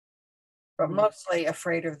 but mm-hmm. mostly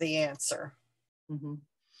afraid of the answer. Mm-hmm.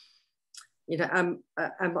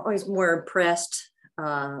 I'm always more impressed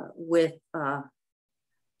with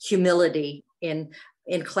humility in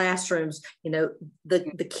classrooms.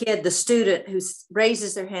 The student who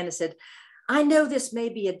raises their hand and said, I know this may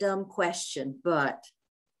be a dumb question,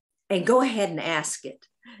 and go ahead and ask it.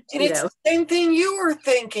 And it's the same thing you were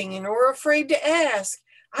thinking and were afraid to ask.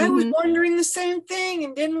 I mm-hmm. was wondering the same thing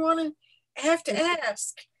and didn't want to have to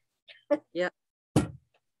ask. Yeah.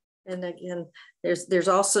 And again, there's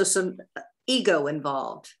also some ego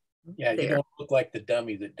involved. Yeah, you don't look like the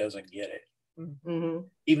dummy that doesn't get it. Mm-hmm.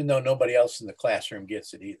 Even though nobody else in the classroom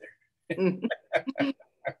gets it either.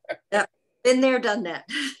 Yeah, been there, done that.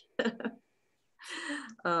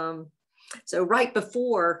 So right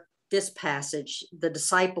before this passage, the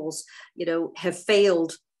disciples, have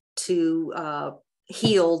failed to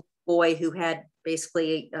heal the boy who had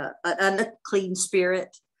basically an unclean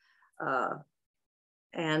spirit.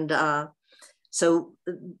 And so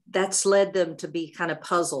that's led them to be kind of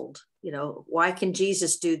puzzled. Why can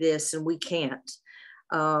Jesus do this and we can't?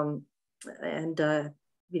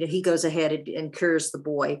 He goes ahead and cures the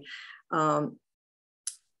boy.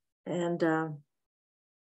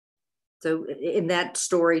 So in that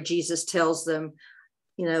story, Jesus tells them,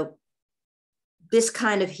 this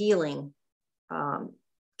kind of healing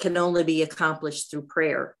can only be accomplished through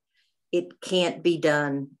prayer. It can't be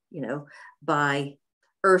done, by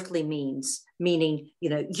earthly means, meaning,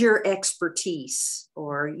 your expertise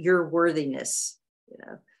or your worthiness.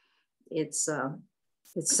 It's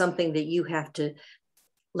something that you have to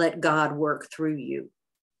let God work through you.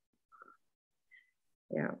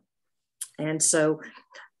 Yeah. And so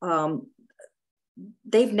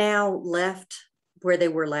they've now left where they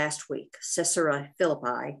were last week, Caesarea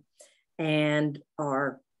Philippi, and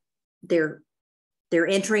they're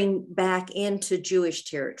entering back into Jewish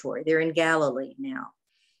territory. They're in Galilee now.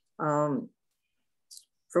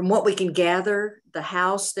 From what we can gather, the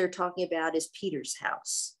house they're talking about is Peter's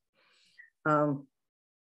house.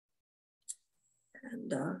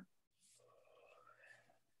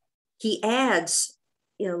 He adds,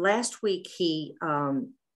 last week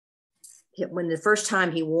when the first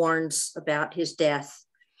time he warns about his death,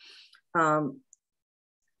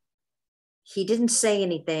 he didn't say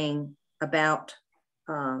anything about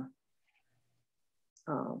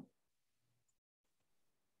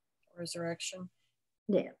resurrection.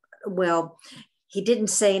 Yeah, well, he didn't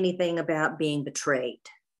say anything about being betrayed.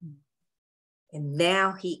 And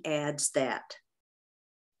now he adds that.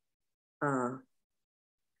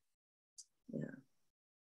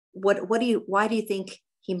 Why do you think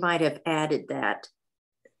he might have added that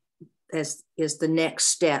as is the next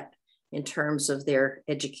step in terms of their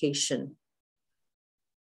education?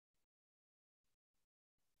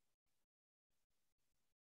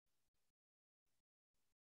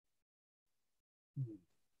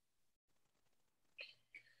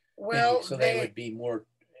 Well, maybe so they would be more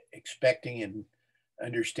expecting and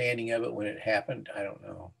understanding of it when it happened. I don't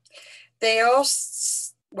know. They all,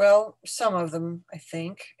 well, some of them, I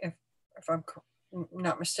think, if I'm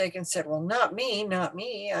not mistaken, said, well, not me.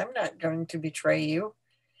 I'm not going to betray you.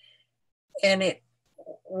 And it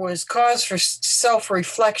was cause for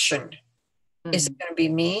self-reflection. Mm-hmm. Is it going to be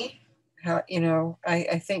me? How,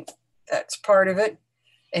 I think that's part of it.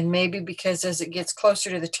 And maybe because as it gets closer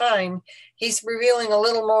to the time, he's revealing a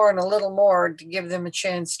little more and a little more to give them a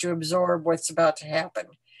chance to absorb what's about to happen,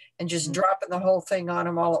 and just dropping the whole thing on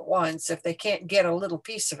them all at once. If they can't get a little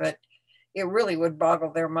piece of it, it really would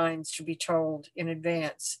boggle their minds to be told in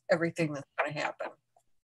advance everything that's going to happen.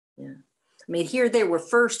 Yeah. I mean, here they were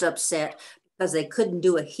first upset because they couldn't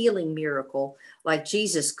do a healing miracle like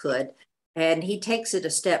Jesus could. And he takes it a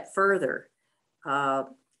step further.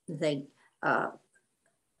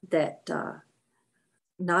 That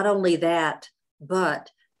not only that, but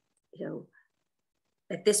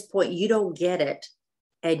at this point you don't get it,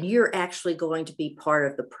 and you're actually going to be part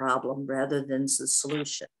of the problem rather than the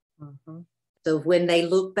solution. Mm-hmm. So when they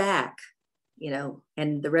look back,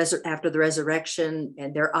 and after the resurrection,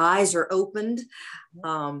 and their eyes are opened,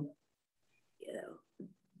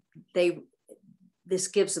 this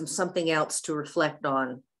gives them something else to reflect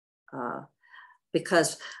on,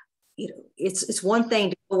 because it's one thing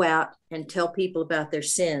to go out and tell people about their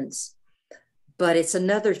sins, but it's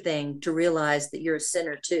another thing to realize that you're a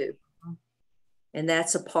sinner too. And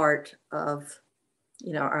that's a part of,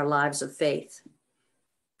 our lives of faith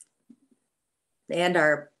and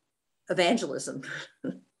our evangelism.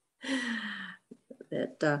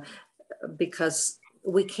 Because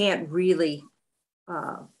we can't really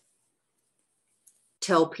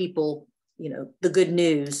tell people, the good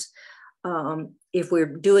news if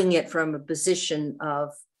we're doing it from a position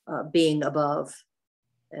of being above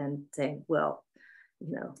and saying, well,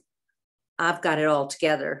 I've got it all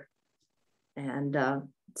together. And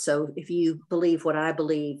so if you believe what I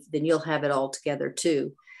believe, then you'll have it all together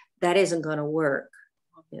too. That isn't going to work.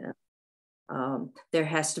 There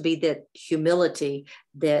has to be that humility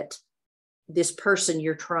that this person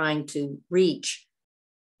you're trying to reach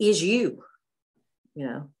is you,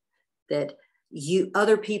 that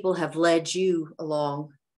other people have led you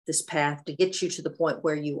along this path to get you to the point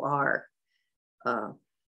where you are.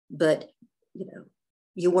 But,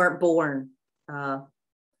 you weren't born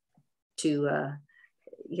to, a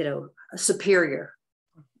superior,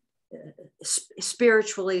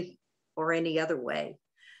 spiritually or any other way.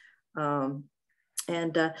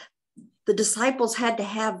 And the disciples had to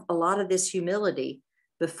have a lot of this humility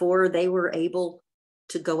before they were able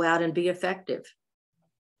to go out and be effective.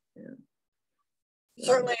 Yeah.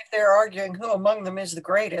 Certainly, if they're arguing who among them is the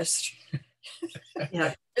greatest,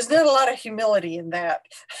 Yeah, there's not a lot of humility in that.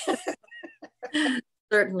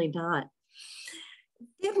 certainly not.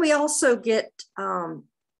 Then we also get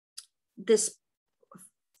this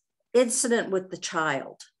incident with the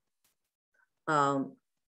child.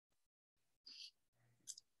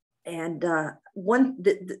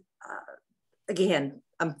 Again,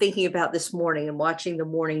 I'm thinking about this morning and watching the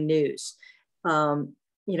morning news.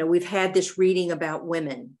 We've had this reading about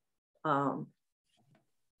women, and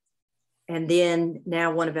then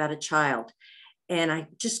now one about a child. And I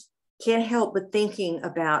just can't help but thinking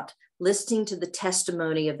about listening to the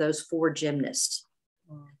testimony of those 4 gymnasts,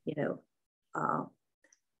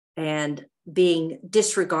 and being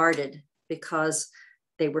disregarded because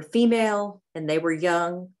they were female and they were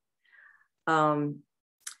young. The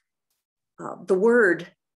word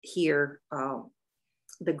here,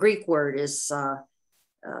 the Greek word is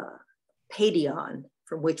paidion,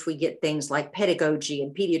 from which we get things like pedagogy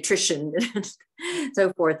and pediatrician and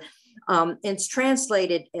so forth. It's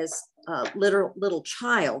translated as little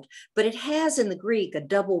child, but it has in the Greek a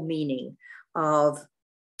double meaning of,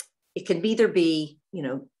 it can either be,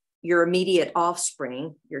 your immediate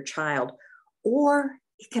offspring, your child, or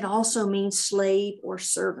it can also mean slave or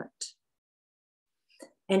servant.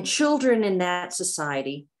 And children in that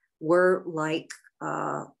society were like,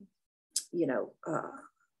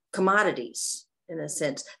 commodities in a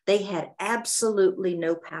sense. They had absolutely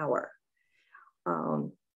no power.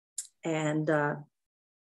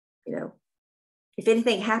 If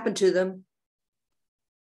anything happened to them,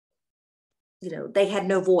 they had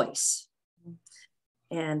no voice.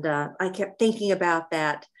 And I kept thinking about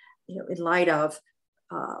that, in light of,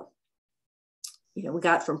 we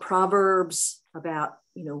got from Proverbs about,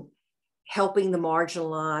 helping the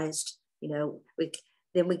marginalized,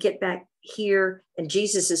 then we get back here and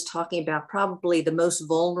Jesus is talking about probably the most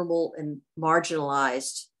vulnerable and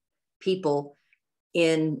marginalized people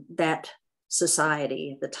in that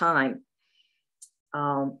society at the time.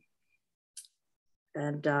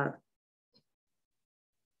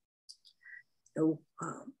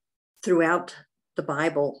 Throughout the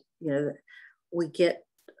Bible, we get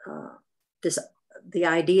the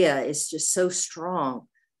idea is just so strong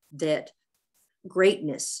that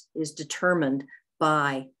greatness is determined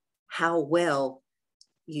by how well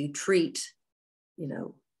you treat,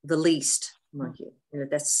 the least among you.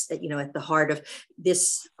 That's, at the heart of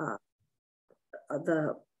this,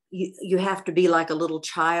 you have to be like a little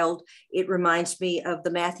child. It reminds me of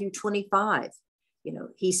the Matthew 25.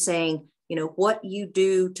 He's saying, what you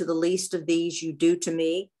do to the least of these, you do to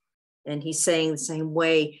me. And he's saying the same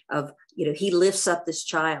way of, he lifts up this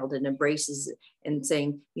child and embraces it and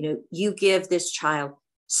saying, you give this child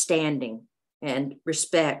standing and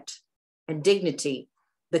respect and dignity,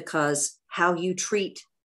 because how you treat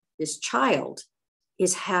this child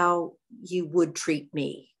is how you would treat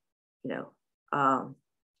me, in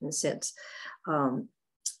a sense.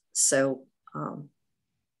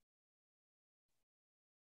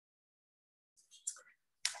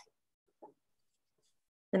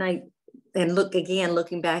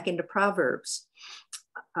 Looking back into Proverbs,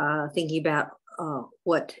 thinking about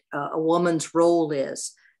what a woman's role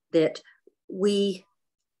is, that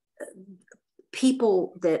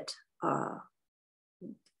people that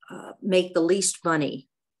make the least money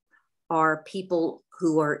are people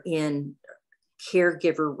who are in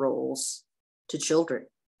caregiver roles to children.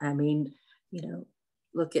 I mean,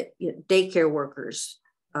 look at daycare workers,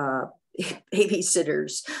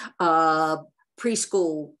 babysitters,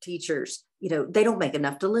 preschool teachers. They don't make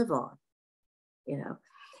enough to live on,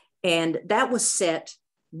 and that was set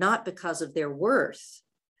not because of their worth,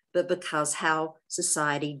 but because how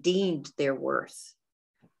society deemed their worth.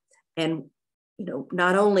 And,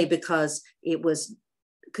 not only because it was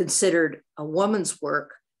considered a woman's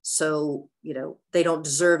work, so, they don't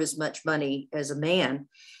deserve as much money as a man,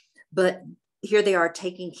 but here they are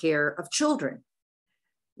taking care of children.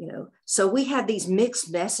 So we have these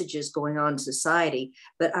mixed messages going on in society,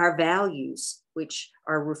 but our values, which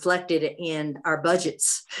are reflected in our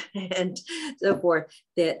budgets and so forth,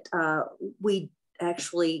 that we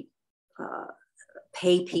actually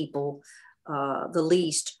pay people the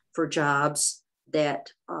least for jobs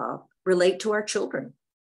that relate to our children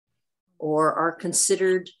or are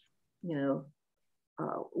considered,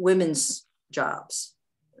 women's jobs.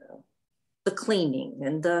 The cleaning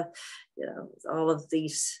and the, all of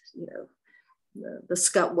these, the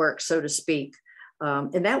scut work, so to speak.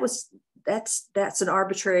 And that was that's an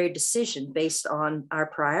arbitrary decision based on our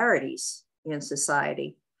priorities in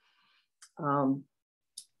society.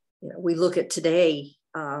 We look at today,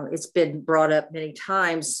 it's been brought up many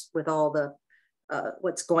times with all the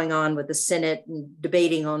what's going on with the Senate and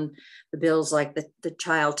debating on the bills like the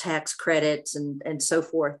child tax credits and so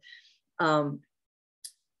forth.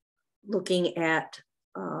 Looking at,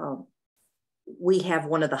 we have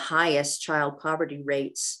one of the highest child poverty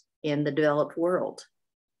rates in the developed world.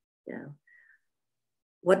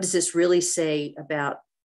 What does this really say about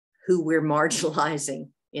who we're marginalizing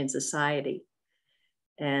in society?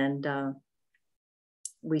 And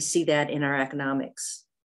we see that in our economics.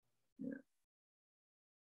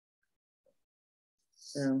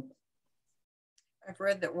 So I've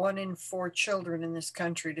read that 1 in 4 children in this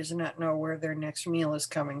country does not know where their next meal is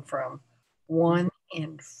coming from. 1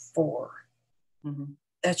 in 4. Mm-hmm.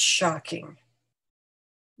 That's shocking.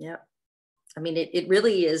 Yeah. I mean, it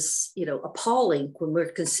really is, appalling when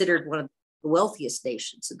we're considered one of the wealthiest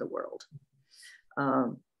nations in the world.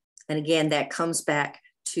 And again, that comes back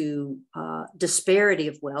to disparity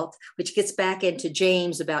of wealth, which gets back into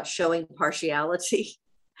James about showing partiality,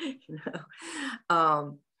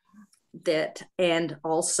 that, and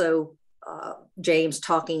also James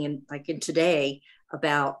talking in today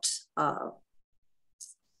about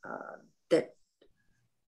that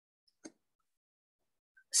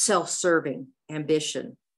self-serving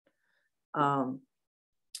ambition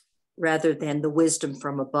rather than the wisdom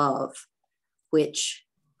from above, which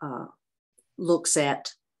looks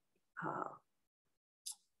at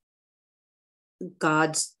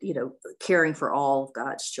God's, caring for all of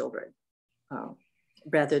God's children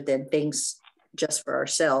rather than things just for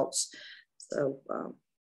ourselves. So,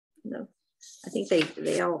 I think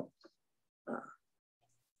they all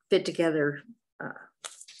fit together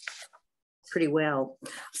pretty well.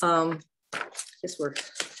 I guess we're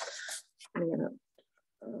running out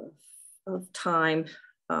of time.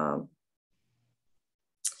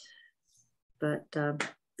 But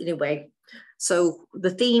anyway, so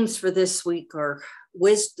the themes for this week are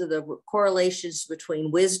wisdom, the correlations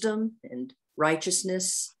between wisdom and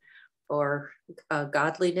righteousness or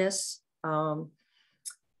godliness, and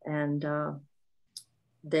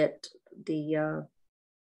that the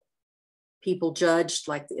people judged,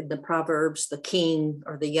 like in the Proverbs, the king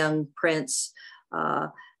or the young prince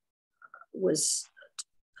was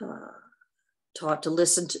taught to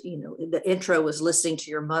listen to, the intro was listening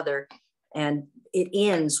to your mother, and it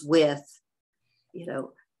ends with,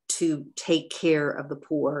 to take care of the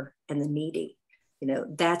poor and the needy.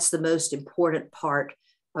 That's the most important part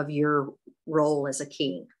of your role as a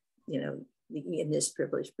king, in this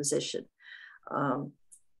privileged position.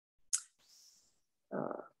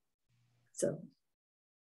 So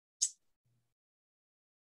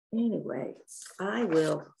anyway, I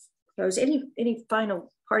will propose any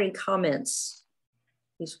final parting comments,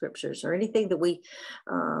 these scriptures, or anything that we,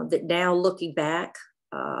 that now looking back,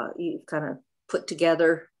 you've kind of put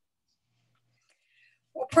together.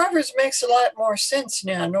 Well, Proverbs makes a lot more sense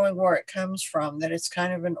now, knowing where it comes from, that it's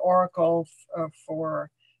kind of an oracle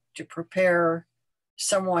to prepare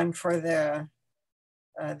someone for the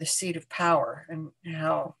seat of power and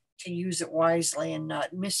how to use it wisely and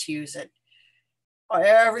not misuse it.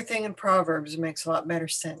 Everything in Proverbs makes a lot better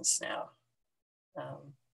sense now.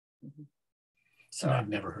 So I've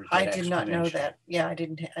never heard that. I did not know that. Yeah, I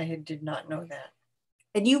did not know that.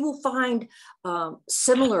 And you will find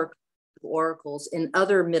similar oracles in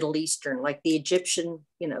other Middle Eastern, like the Egyptian,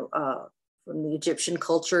 from the Egyptian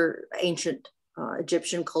culture, ancient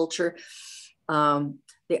Egyptian culture,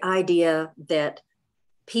 the idea that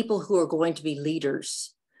people who are going to be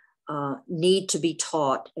leaders need to be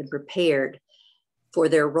taught and prepared for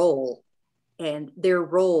their role. And their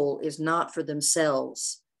role is not for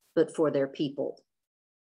themselves, but for their people.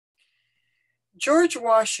 George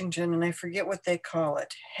Washington, and I forget what they call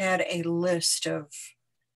it, had a list of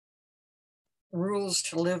rules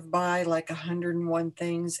to live by, like 101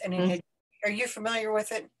 things. And it had, are you familiar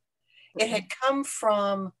with it? It had come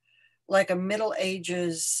from like a Middle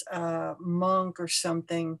Ages monk or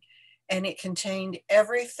something, and it contained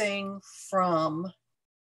everything from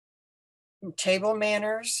table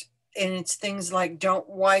manners, and it's things like don't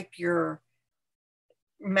wipe your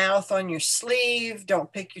mouth on your sleeve,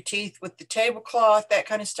 don't pick your teeth with the tablecloth, that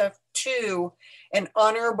kind of stuff, to an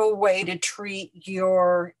honorable way to treat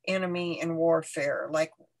your enemy in warfare.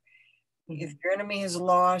 Like if your enemy has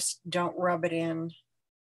lost, don't rub it in.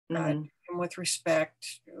 With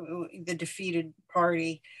respect, the defeated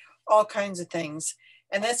party, all kinds of things.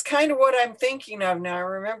 And that's kind of what I'm thinking of now,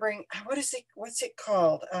 remembering, what's it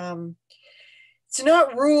called? It's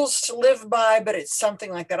not rules to live by, but it's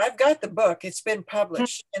something like that. I've got the book. It's been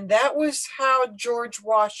published. And that was how George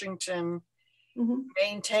Washington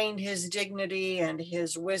maintained his dignity and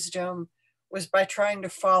his wisdom, was by trying to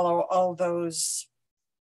follow all those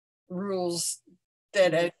rules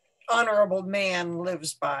that an honorable man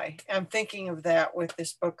lives by. I'm thinking of that with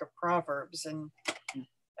this book of Proverbs and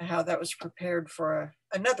how that was prepared for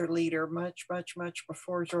another leader much, much, much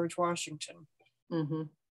before George Washington. Mm-hmm.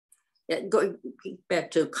 Yeah, going back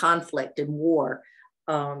to conflict and war,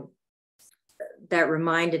 that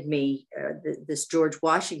reminded me this George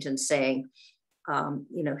Washington saying,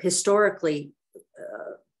 historically,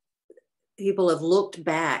 people have looked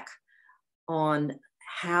back on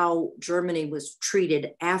how Germany was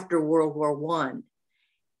treated after World War I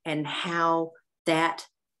and how that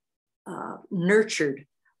nurtured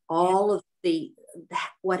all of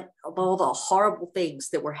all the horrible things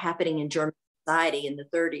that were happening in German society in the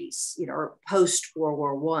 30s, or post World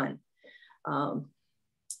War I.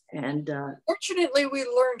 Fortunately, we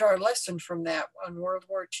learned our lesson from that on World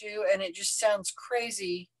War II, and it just sounds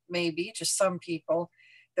crazy, maybe to some people,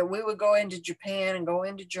 that we would go into Japan and go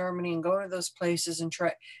into Germany and go to those places and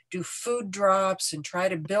try do food drops and try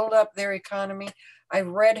to build up their economy. I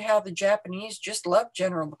read how the Japanese just loved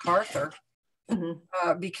General MacArthur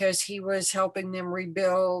because he was helping them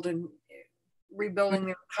rebuild and rebuilding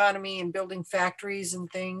their economy and building factories and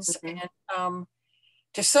things. And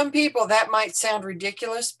to some people that might sound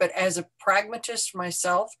ridiculous, but as a pragmatist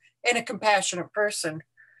myself and a compassionate person,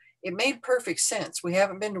 it made perfect sense. We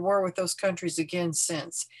haven't been to war with those countries again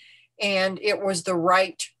since. And it was the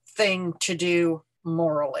right thing to do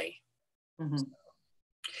morally.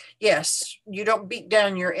 Yes, you don't beat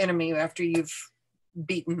down your enemy after you've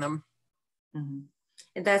beaten them.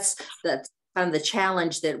 And that's kind of the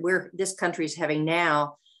challenge that this country is having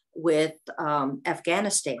now with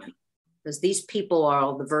Afghanistan, because these people are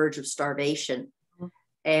on the verge of starvation,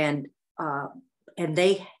 and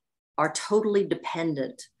they are totally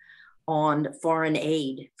dependent on foreign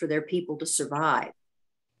aid for their people to survive.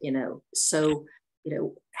 So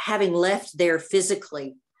having left there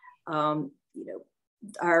physically, our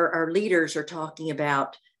leaders are talking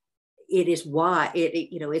about it is why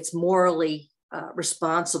it's morally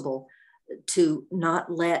responsible to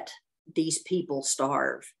not let these people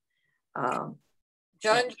starve.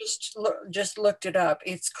 John just looked it up.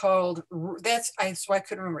 It's called, so I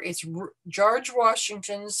couldn't remember. It's George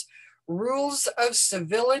Washington's Rules of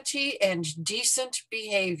Civility and Decent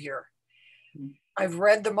Behavior. I've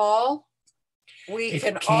read them all. We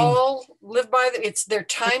can all live by them. They're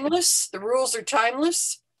timeless. The rules are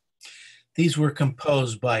timeless. These were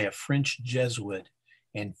composed by a French Jesuit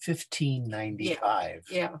in 1595.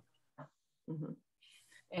 Yeah.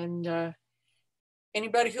 And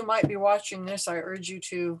anybody who might be watching this, I urge you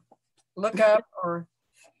to look up or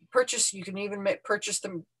purchase. You can even purchase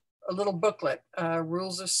them a little booklet,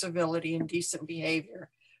 Rules of Civility and Decent Behavior.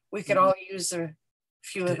 We could all use a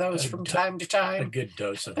few of those from time to time. A good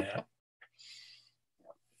dose of that.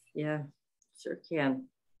 Yeah, sure can.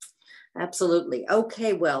 Absolutely.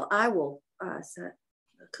 Okay, well, I will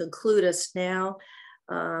conclude us now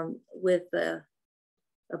with a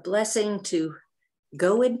blessing to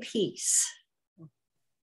go in peace.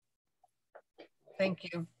 Thank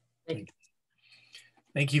you.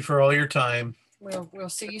 Thank you for all your time. We'll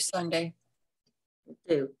see you Sunday. You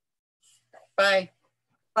too. Bye.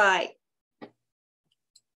 Bye.